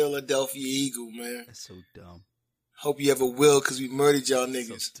Philadelphia Eagle, man. That's so dumb. Hope you ever will, because we murdered y'all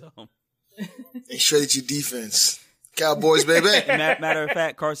niggas. So dumb. And shredded your defense. Cowboys, baby. Matter of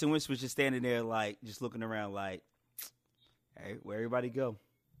fact, Carson Wentz was just standing there, like, just looking around, like, hey, where everybody go?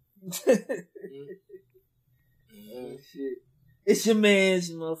 Oh, shit. It's your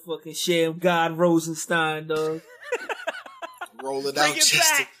man's motherfucking Sham God Rosenstein, dog. Roll it Bring out, it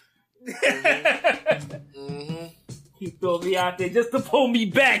Chester. back. He threw me out there just to pull me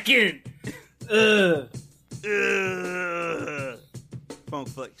back in. Funk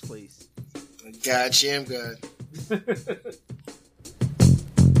Flex, please. God, Sham God.